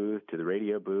TV booth to the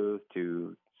radio booth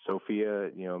to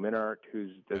Sophia Minart, who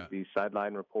does the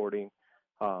sideline reporting.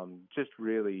 Just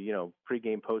really,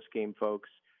 pregame, postgame folks,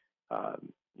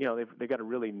 they've got a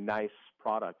really nice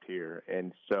product here.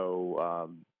 And so,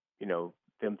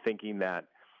 them thinking that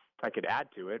I could add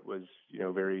to it was,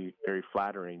 very, very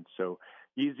flattering. So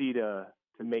easy to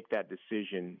make that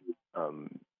decision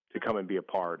to come and be a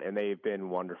part, and they've been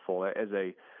wonderful. As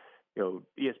a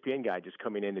ESPN guy just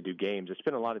coming in to do games, I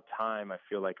spent a lot of time, I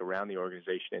feel like, around the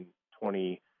organization in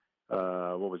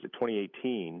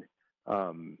 2018,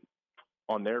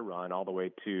 on their run all the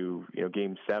way to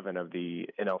Game 7 of the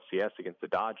NLCS against the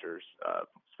Dodgers.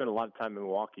 Spent a lot of time in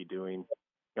Milwaukee doing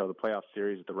the playoff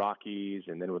series with the Rockies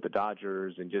and then with the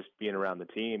Dodgers, and just being around the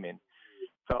team, and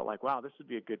felt like, wow, this would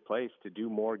be a good place to do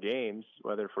more games,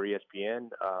 whether for ESPN.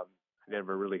 I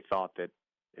never really thought that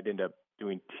it'd end up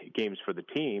doing games for the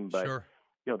team, but Sure.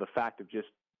 The fact of just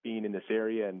being in this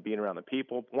area and being around the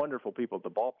people, wonderful people at the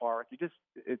ballpark, it's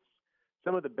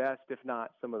some of the best, if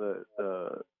not some of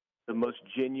the most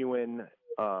genuine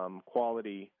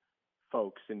quality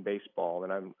folks in baseball.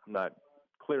 And I'm not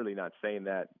clearly not saying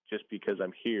that just because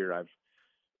I'm here. I've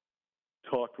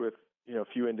talked with a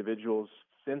few individuals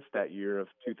since that year of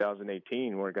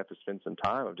 2018 where I got to spend some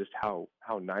time of just how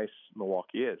nice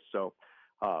Milwaukee is. So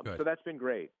that's been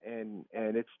great, and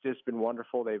it's just been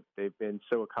wonderful. They've been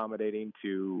so accommodating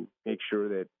to make sure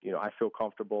that I feel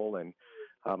comfortable, and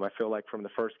I feel like from the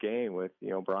first game with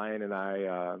Brian and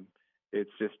I, it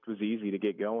just was easy to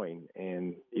get going.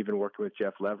 And even working with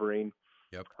Jeff Levering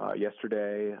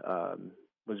yesterday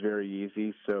was very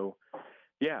easy. So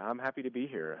yeah, I'm happy to be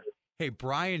here. Hey,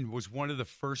 Brian was one of the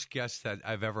first guests that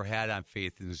I've ever had on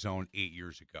Faith in the Zone 8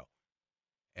 years ago.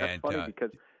 That's funny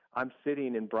because I'm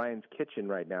sitting in Brian's kitchen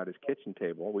right now at his kitchen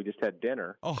table. We just had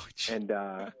dinner. And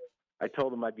I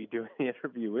told him I'd be doing the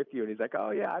interview with you, and he's like,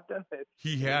 "Oh yeah, I've done it."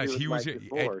 He has. He was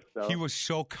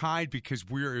so kind because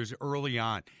it was early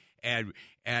on. And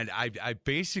I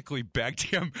basically begged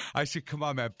him. I said, "Come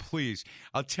on, man, please."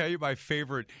 I'll tell you my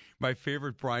favorite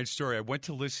Brian story. I went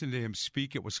to listen to him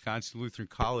speak at Wisconsin Lutheran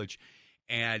College,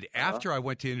 and after I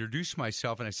went to introduce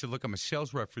myself, and I said, "Look, I'm a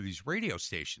sales rep for these radio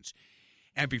stations."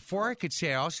 And before I could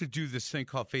say I also do this thing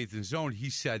called Faith in the Zone, he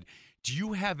said, "Do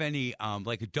you have any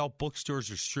like adult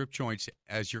bookstores or strip joints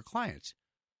as your clients?"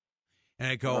 And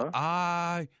I go,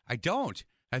 I don't.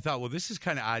 I thought, well, this is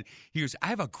kind of odd. He goes, "I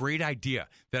have a great idea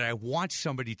that I want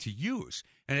somebody to use."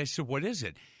 And I said, "What is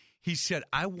it?" He said,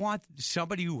 "I want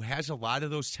somebody who has a lot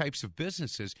of those types of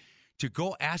businesses to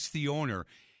go ask the owner,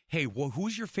 hey, well,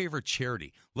 who's your favorite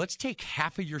charity? Let's take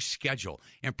half of your schedule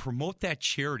and promote that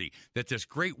charity that does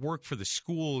great work for the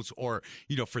schools or,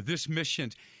 for this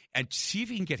mission, and see if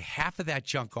you can get half of that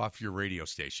junk off your radio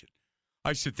station."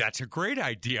 I said, "That's a great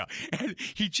idea." And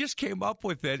he just came up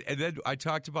with it. And then I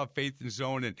talked about Faith in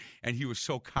Zone, and he was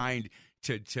so kind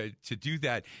to do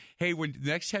that. Hey, when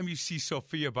next time you see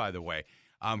Sophia, by the way,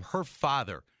 her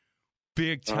father,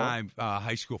 big time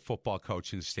high school football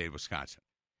coach in the state of Wisconsin.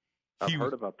 I've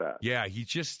heard about that. Yeah, he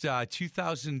just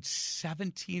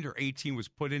 2017 or 18 was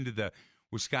put into the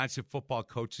Wisconsin Football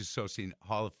Coaches Association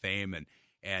Hall of Fame,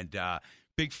 and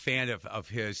big fan of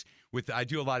his. I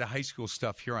do a lot of high school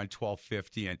stuff here on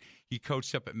 1250, and he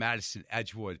coached up at Madison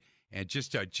Edgewood, and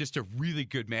just a really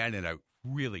good man and a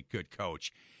really good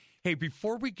coach. Hey,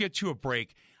 before we get to a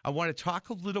break, I want to talk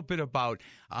a little bit about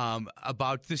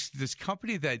this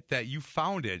company that you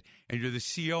founded, and you're the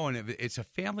CEO, and it's a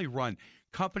family-run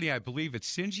company. I believe it's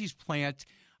Singy's Plant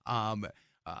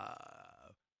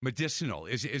Medicinal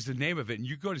is the name of it. And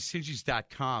you go to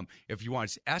Singy's.com if you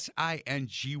want. It's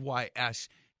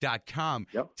SINGYS.com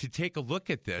to take a look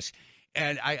at this.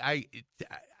 And I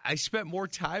spent more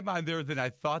time on there than I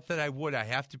thought that I would. I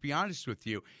have to be honest with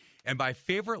you. And my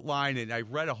favorite line, and I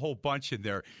read a whole bunch in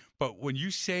there, but when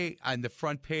you say on the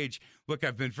front page, "Look,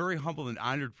 I've been very humbled and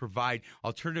honored to provide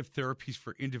alternative therapies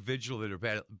for individuals that are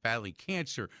battling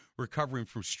cancer, recovering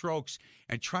from strokes,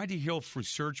 and trying to heal from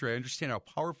surgery. I understand how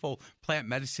powerful plant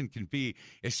medicine can be,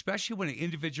 especially when an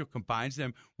individual combines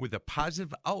them with a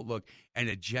positive outlook and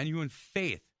a genuine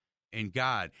faith in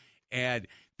God." And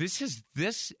this has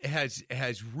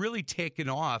really taken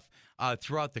off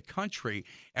throughout the country.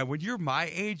 And when you're my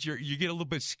age, you get a little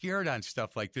bit scared on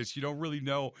stuff like this. You don't really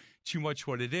know too much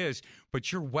what it is.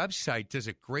 But your website does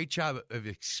a great job of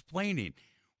explaining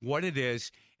what it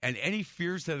is and any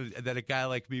fears that a guy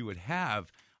like me would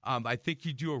have. I think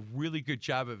you do a really good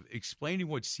job of explaining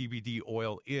what CBD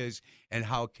oil is and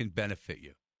how it can benefit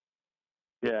you.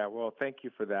 Yeah, well, thank you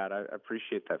for that. I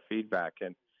appreciate that feedback.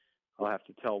 And I'll have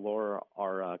to tell Laura,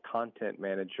 our content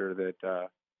manager, that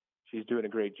she's doing a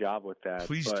great job with that.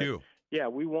 Please do. Yeah,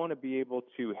 we want to be able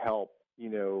to help,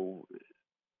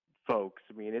 folks.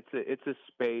 I mean, it's a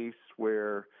space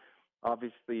where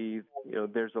obviously,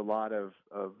 there's a lot of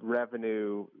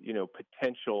revenue,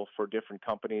 potential for different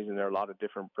companies, and there are a lot of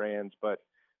different brands. But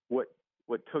what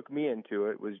took me into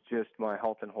it was just my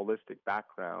health and holistic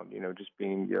background, just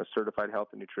being a certified health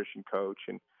and nutrition coach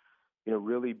and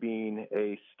really being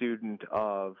a student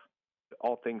of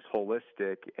all things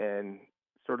holistic and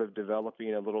sort of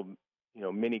developing a little,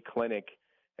 mini clinic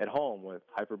at home with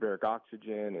hyperbaric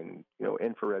oxygen and,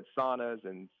 infrared saunas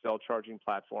and cell charging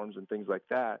platforms and things like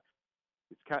that.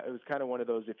 It was kind of one of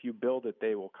those, if you build it,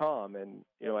 they will come. And,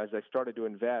 as I started to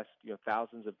invest,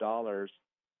 thousands of dollars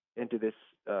into this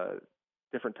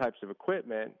different types of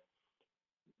equipment,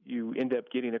 you end up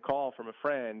getting a call from a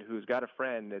friend who's got a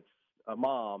friend that's a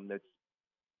mom that's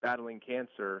battling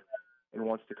cancer and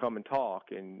wants to come and talk.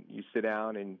 And you sit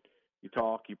down and you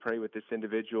talk, you pray with this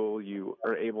individual, you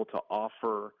are able to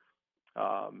offer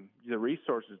the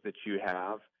resources that you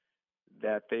have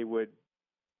that they would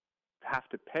have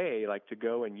to pay, like to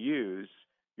go and use.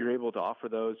 You're able to offer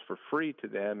those for free to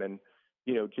them and,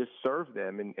 just serve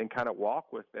them and kind of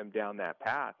walk with them down that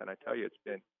path. And I tell you,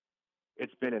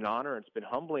 it's been an honor. It's been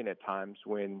humbling at times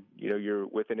when, you're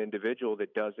with an individual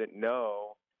that doesn't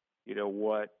know,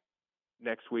 what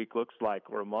next week looks like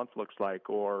or a month looks like,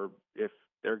 or if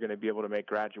they're going to be able to make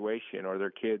graduation or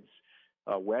their kid's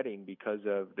wedding because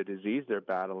of the disease they're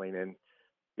battling. And,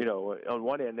 on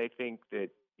one end, they think that,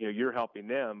 you're helping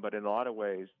them, but in a lot of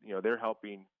ways, they're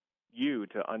helping you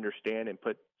to understand and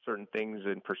put certain things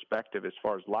in perspective as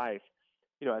far as life,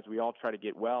 as we all try to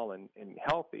get well and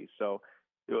healthy. So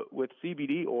with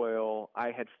CBD oil,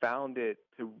 I had found it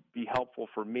to be helpful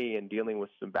for me in dealing with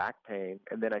some back pain.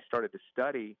 And then I started to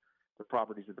study the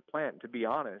properties of the plant. And to be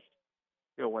honest,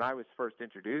 when I was first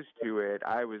introduced to it,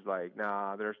 I was like,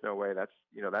 nah, there's no way. That's,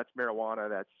 that's marijuana.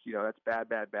 That's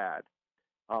bad.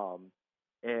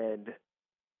 And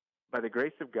by the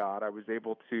grace of God, I was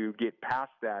able to get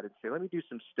past that and say, let me do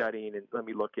some studying and let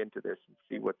me look into this and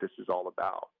see what this is all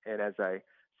about. And as I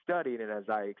studied and as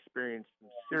I experienced some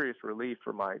serious relief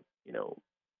for my,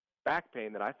 back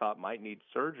pain that I thought might need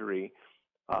surgery,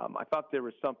 I thought there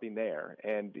was something there.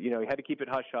 And, you had to keep it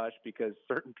hush-hush because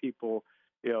certain people,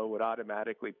 would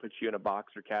automatically put you in a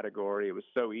box or category. It was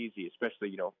so easy,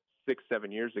 especially,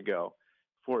 6-7 years ago,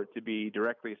 for it to be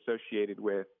directly associated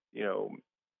with,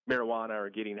 marijuana or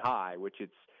getting high, which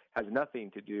has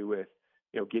nothing to do with,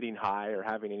 getting high or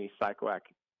having any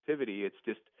psychoactivity. It's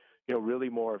just, really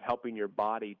more of helping your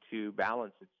body to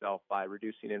balance itself by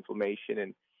reducing inflammation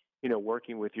and,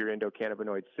 working with your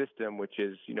endocannabinoid system, which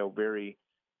is, very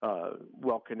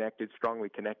well connected, strongly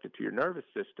connected to your nervous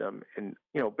system. And,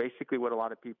 basically what a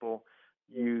lot of people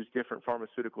use different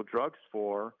pharmaceutical drugs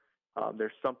for,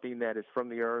 there's something that is from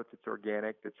the earth, it's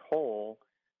organic, it's whole,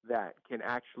 that can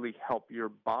actually help your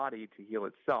body to heal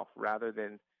itself rather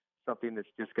than something that's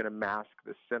just going to mask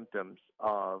the symptoms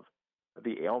of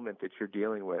the ailment that you're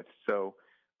dealing with. So,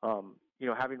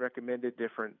 having recommended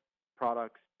different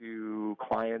products to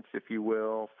clients, if you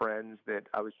will, friends that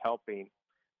I was helping,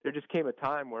 there just came a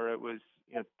time where it was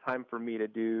time for me to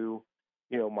do,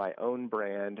 my own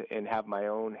brand and have my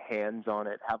own hands on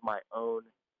it, have my own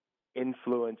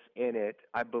influence in it.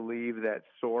 I believe that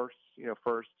source,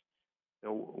 first,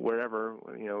 wherever,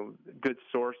 good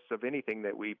source of anything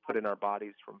that we put in our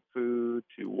bodies, from food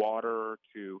to water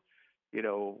to,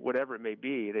 whatever it may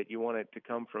be, that you want it to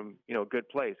come from, a good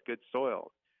place, good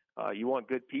soil. You want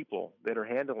good people that are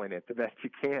handling it the best you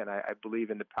can. I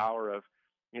believe in the power of,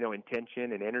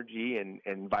 intention and energy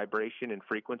and vibration and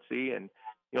frequency. And,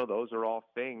 those are all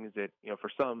things that, for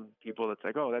some people it's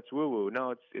like, oh, that's woo-woo.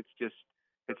 No, it's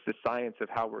the science of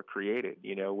how we're created.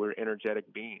 We're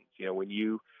energetic beings. When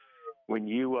you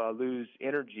lose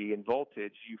energy and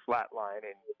voltage, you flatline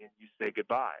and you say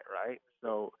goodbye, right?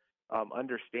 So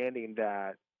understanding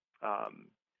that,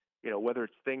 whether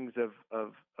it's things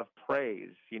of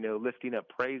praise, lifting up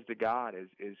praise to God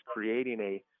is creating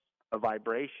a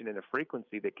vibration and a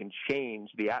frequency that can change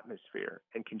the atmosphere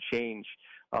and can change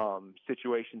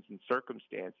situations and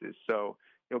circumstances. So,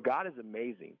 God is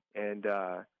amazing, and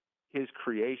his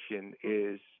creation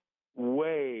is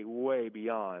way, way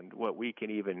beyond what we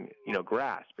can even,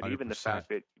 grasp. And 100%. Even the fact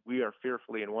that we are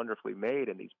fearfully and wonderfully made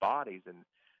in these bodies and,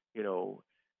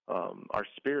 our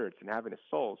spirits and having a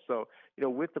soul. So,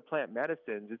 with the plant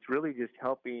medicines, it's really just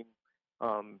helping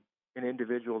an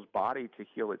individual's body to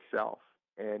heal itself.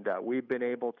 And we've been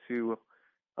able to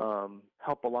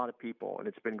help a lot of people, and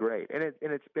it's been great. And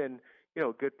it's been,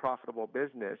 good, profitable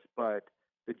business, but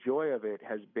the joy of it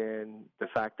has been the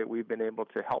fact that we've been able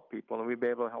to help people, and we've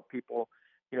been able to help people,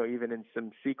 even in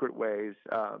some secret ways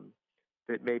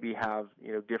that maybe have,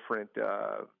 different,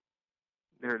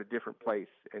 they're at a different place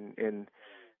and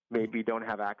maybe don't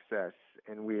have access,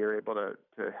 and we are able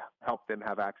to help them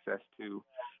have access to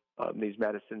these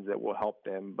medicines that will help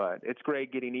them. But it's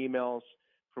great getting emails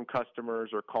from customers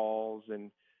or calls, and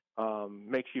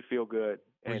makes you feel good.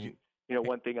 Well, And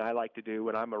one thing I like to do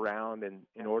when I'm around and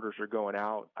orders are going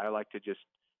out, I like to just,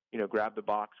 grab the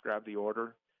box, grab the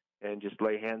order, and just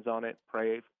lay hands on it,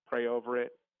 pray over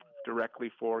it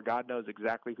directly for God knows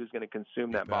exactly who's going to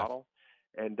consume that bottle.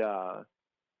 And I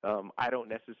don't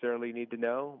necessarily need to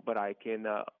know, but I can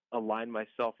align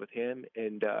myself with him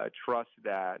and trust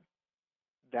that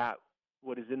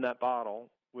what is in that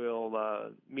bottle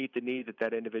will meet the need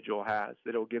that individual has, that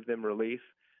it'll give them relief,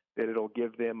 that it'll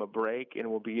give them a break, and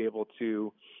will be able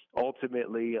to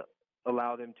ultimately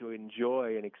allow them to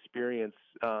enjoy and experience,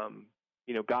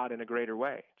 God in a greater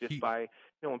way. Just by,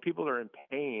 when people are in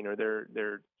pain or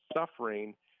they're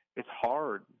suffering, it's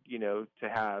hard, to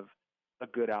have a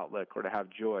good outlook or to have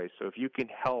joy. So if you can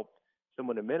help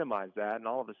someone to minimize that, and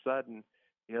all of a sudden,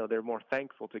 they're more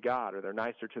thankful to God, or they're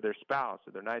nicer to their spouse,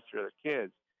 or they're nicer to their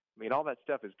kids. I mean, all that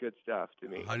stuff is good stuff to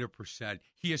me. 100%.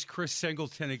 He is Chris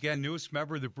Singleton, again, newest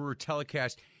member of the Brewer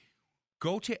Telecast.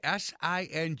 Go to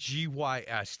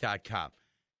SINGYS.com.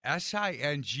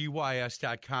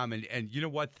 SINGYS.com. And you know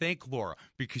what? Thank Laura,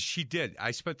 because she did.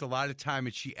 I spent a lot of time,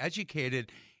 and she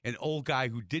educated an old guy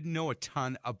who didn't know a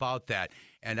ton about that.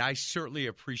 And I certainly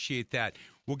appreciate that.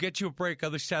 We'll get you a break.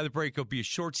 Other side of the break, it'll be a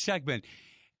short segment.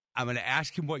 I'm going to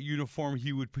ask him what uniform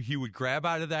he would grab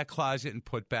out of that closet and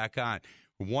put back on.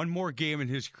 One more game in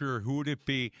his career, who would it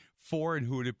be for and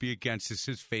who would it be against? This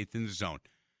is Faith in the Zone.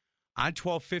 On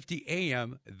 1250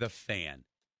 AM, The Fan.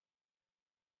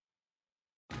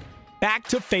 Back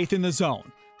to Faith in the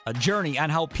Zone, a journey on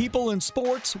how people in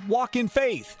sports walk in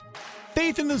faith.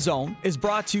 Faith in the Zone is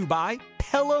brought to you by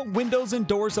Pella Windows and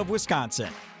Doors of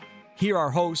Wisconsin. Here are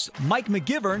hosts Mike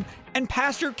McGivern and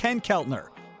Pastor Ken Keltner,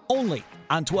 only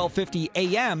on 1250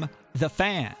 AM, The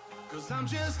Fan. 'Cause I'm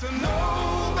just a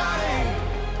nobody,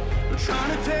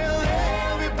 trying to tell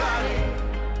everybody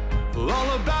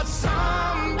all about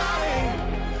somebody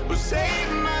who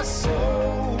saved my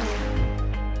soul.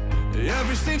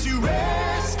 Ever since you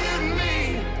rescued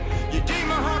me, you gave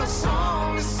my heart a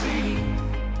song to sing.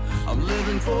 I'm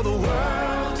living for the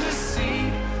world to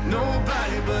see,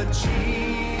 nobody but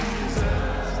Jesus.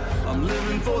 I'm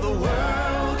living for the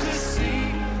world to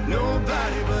see,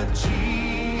 nobody but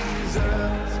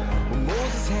Jesus. When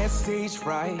Moses had stage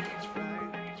fright,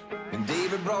 and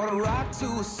David brought a rock to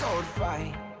a sword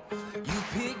fight. You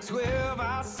picked 12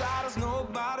 outsiders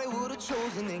nobody would have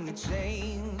chosen, and you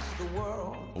changed the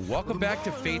world. Welcome back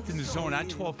to Faith in the Zone on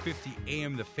 1250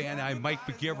 AM, The Fan. I'm Mike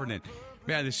McGivern, and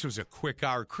man, this was a quick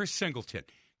hour. Chris Singleton,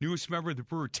 newest member of the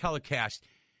Brewer Telecast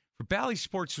for Bally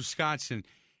Sports Wisconsin.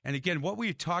 And again, what we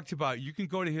had talked about, you can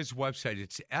go to his website.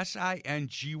 It's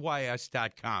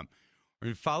SINGYS.com. Or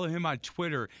you can follow him on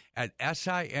Twitter at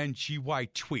SINGY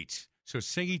Tweets. So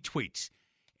Singy Tweets.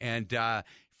 And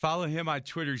follow him on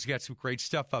Twitter. He's got some great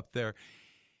stuff up there.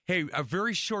 Hey, a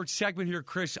very short segment here,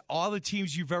 Chris. All the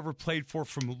teams you've ever played for,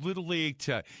 from Little League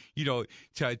to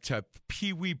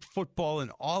Pee Wee football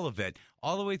and all of it,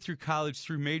 all the way through college,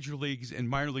 through major leagues and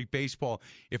minor league baseball.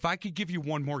 If I could give you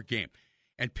one more game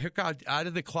and pick out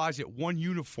of the closet one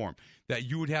uniform that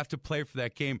you would have to play for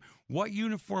that game, what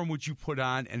uniform would you put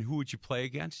on and who would you play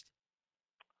against?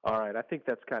 All right, I think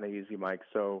that's kind of easy, Mike.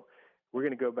 So we're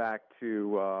going to go back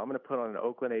to I'm going to put on an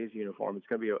Oakland A's uniform. It's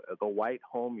going to be the white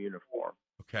home uniform.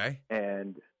 Okay.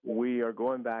 And we are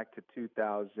going back to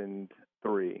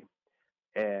 2003.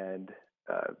 And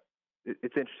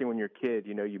it's interesting when you're a kid,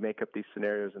 you make up these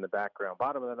scenarios in the background.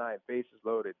 Bottom of the ninth, bases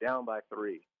loaded, down by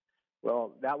 3.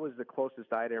 Well, that was the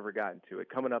closest I'd ever gotten to it.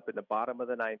 Coming up in the bottom of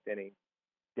the ninth inning,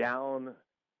 down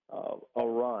a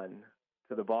run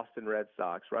to the Boston Red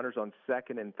Sox, runners on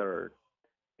second and third,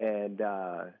 and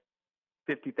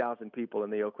 50,000 people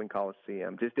in the Oakland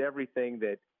Coliseum. Just everything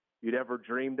that you'd ever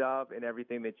dreamed of and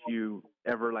everything that you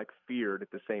ever feared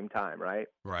at the same time, right?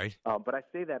 Right. But I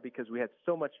say that because we had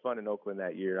so much fun in Oakland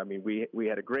that year. I mean, we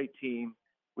had a great team.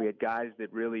 We had guys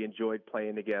that really enjoyed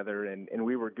playing together, and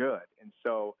we were good. And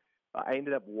so I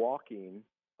ended up walking,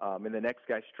 and the next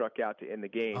guy struck out to end the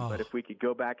game. Oh. But if we could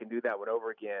go back and do that one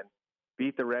over again,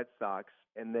 beat the Red Sox,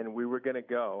 and then we were going to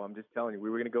go, I'm just telling you,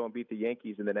 we were going to go and beat the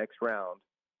Yankees in the next round.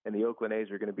 And the Oakland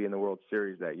A's are going to be in the World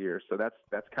Series that year. So that's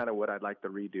kind of what I'd like to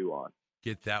redo on.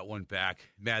 Get that one back.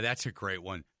 Man, that's a great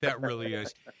one. That really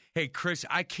is. Hey, Chris,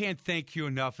 I can't thank you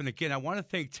enough. And again, I want to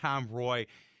thank Tom Roy.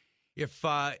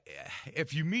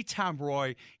 If you meet Tom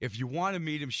Roy, if you want to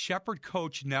meet him, Shepherd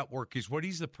Coach Network is what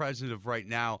he's the president of right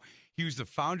now. He was the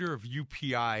founder of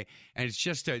UPI, and it's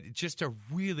just a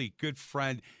really good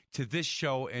friend to this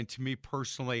show and to me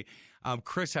personally.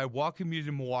 Chris, I welcome you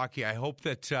to Milwaukee. I hope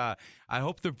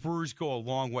the Brewers go a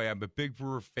long way. I'm a big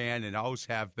Brewer fan and always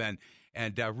have been,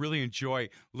 and really enjoy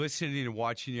listening and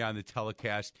watching you on the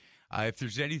telecast. If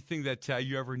there's anything that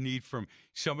you ever need from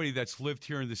somebody that's lived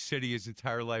here in the city his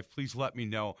entire life, please let me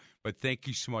know. But thank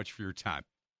you so much for your time.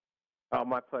 Oh,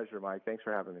 my pleasure, Mike. Thanks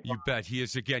for having me. You bet. He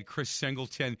is, again, Chris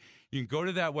Singleton. You can go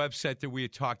to that website that we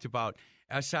had talked about,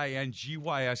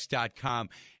 SINGYS.com,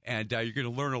 and you're going to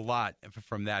learn a lot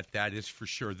from that. That is for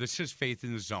sure. This is Faith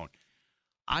in the Zone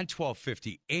on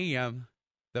 1250 AM,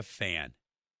 The Fan.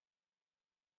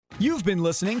 You've been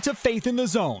listening to Faith in the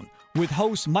Zone with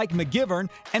host Mike McGivern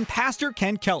and Pastor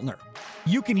Ken Keltner.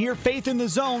 You can hear Faith in the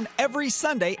Zone every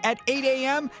Sunday at 8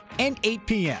 a.m. and 8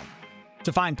 p.m.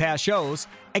 To find past shows,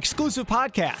 exclusive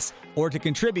podcasts, or to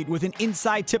contribute with an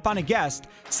inside tip on a guest,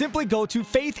 simply go to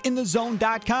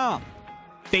faithinthezone.com.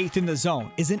 Faith in the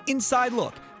Zone is an inside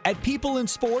look at people in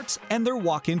sports and their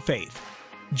walk in faith.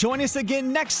 Join us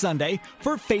again next Sunday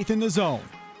for Faith in the Zone,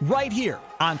 right here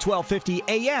on 1250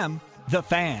 AM, The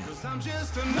Fan. 'Cause I'm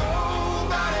just a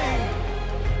nobody,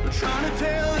 trying to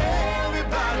tell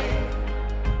everybody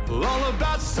all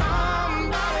about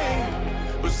somebody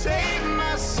who saved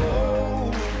my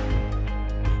soul.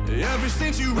 Ever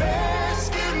since you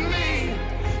rescued me,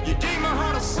 you gave my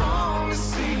heart a song to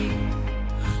sing.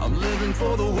 I'm living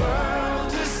for the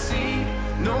world to see,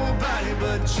 nobody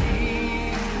but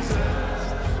Jesus.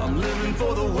 I'm living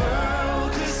for the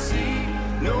world to see,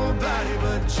 nobody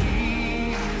but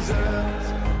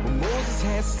Jesus. When Moses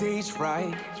had stage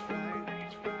fright,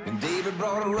 and David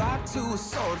brought a rock to a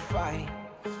sword fight.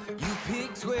 You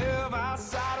picked 12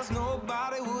 outsiders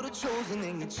nobody would have chosen,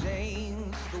 and you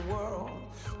changed the world.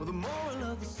 Well, the moral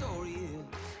of the story is,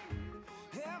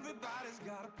 everybody's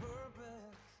got a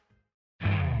purpose.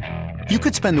 You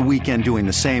could spend the weekend doing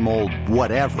the same old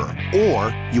whatever,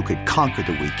 or you could conquer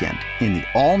the weekend in the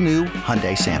all-new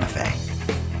Hyundai Santa Fe.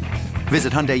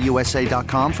 Visit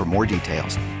HyundaiUSA.com for more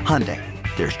details. Hyundai,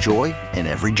 there's joy in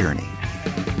every journey.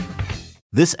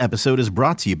 This episode is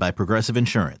brought to you by Progressive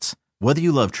Insurance. Whether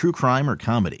you love true crime or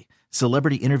comedy,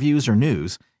 celebrity interviews or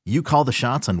news, you call the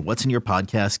shots on what's in your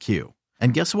podcast queue.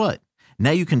 And guess what?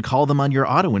 Now you can call them on your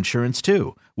auto insurance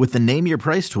too with the Name Your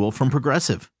Price tool from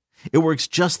Progressive. It works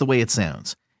just the way it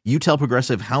sounds. You tell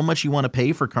Progressive how much you want to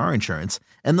pay for car insurance,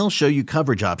 and they'll show you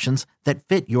coverage options that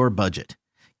fit your budget.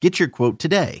 Get your quote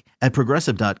today at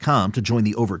Progressive.com to join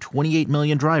the over 28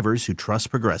 million drivers who trust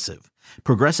Progressive.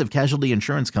 Progressive Casualty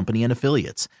Insurance Company and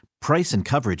Affiliates. Price and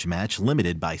coverage match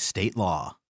limited by state law.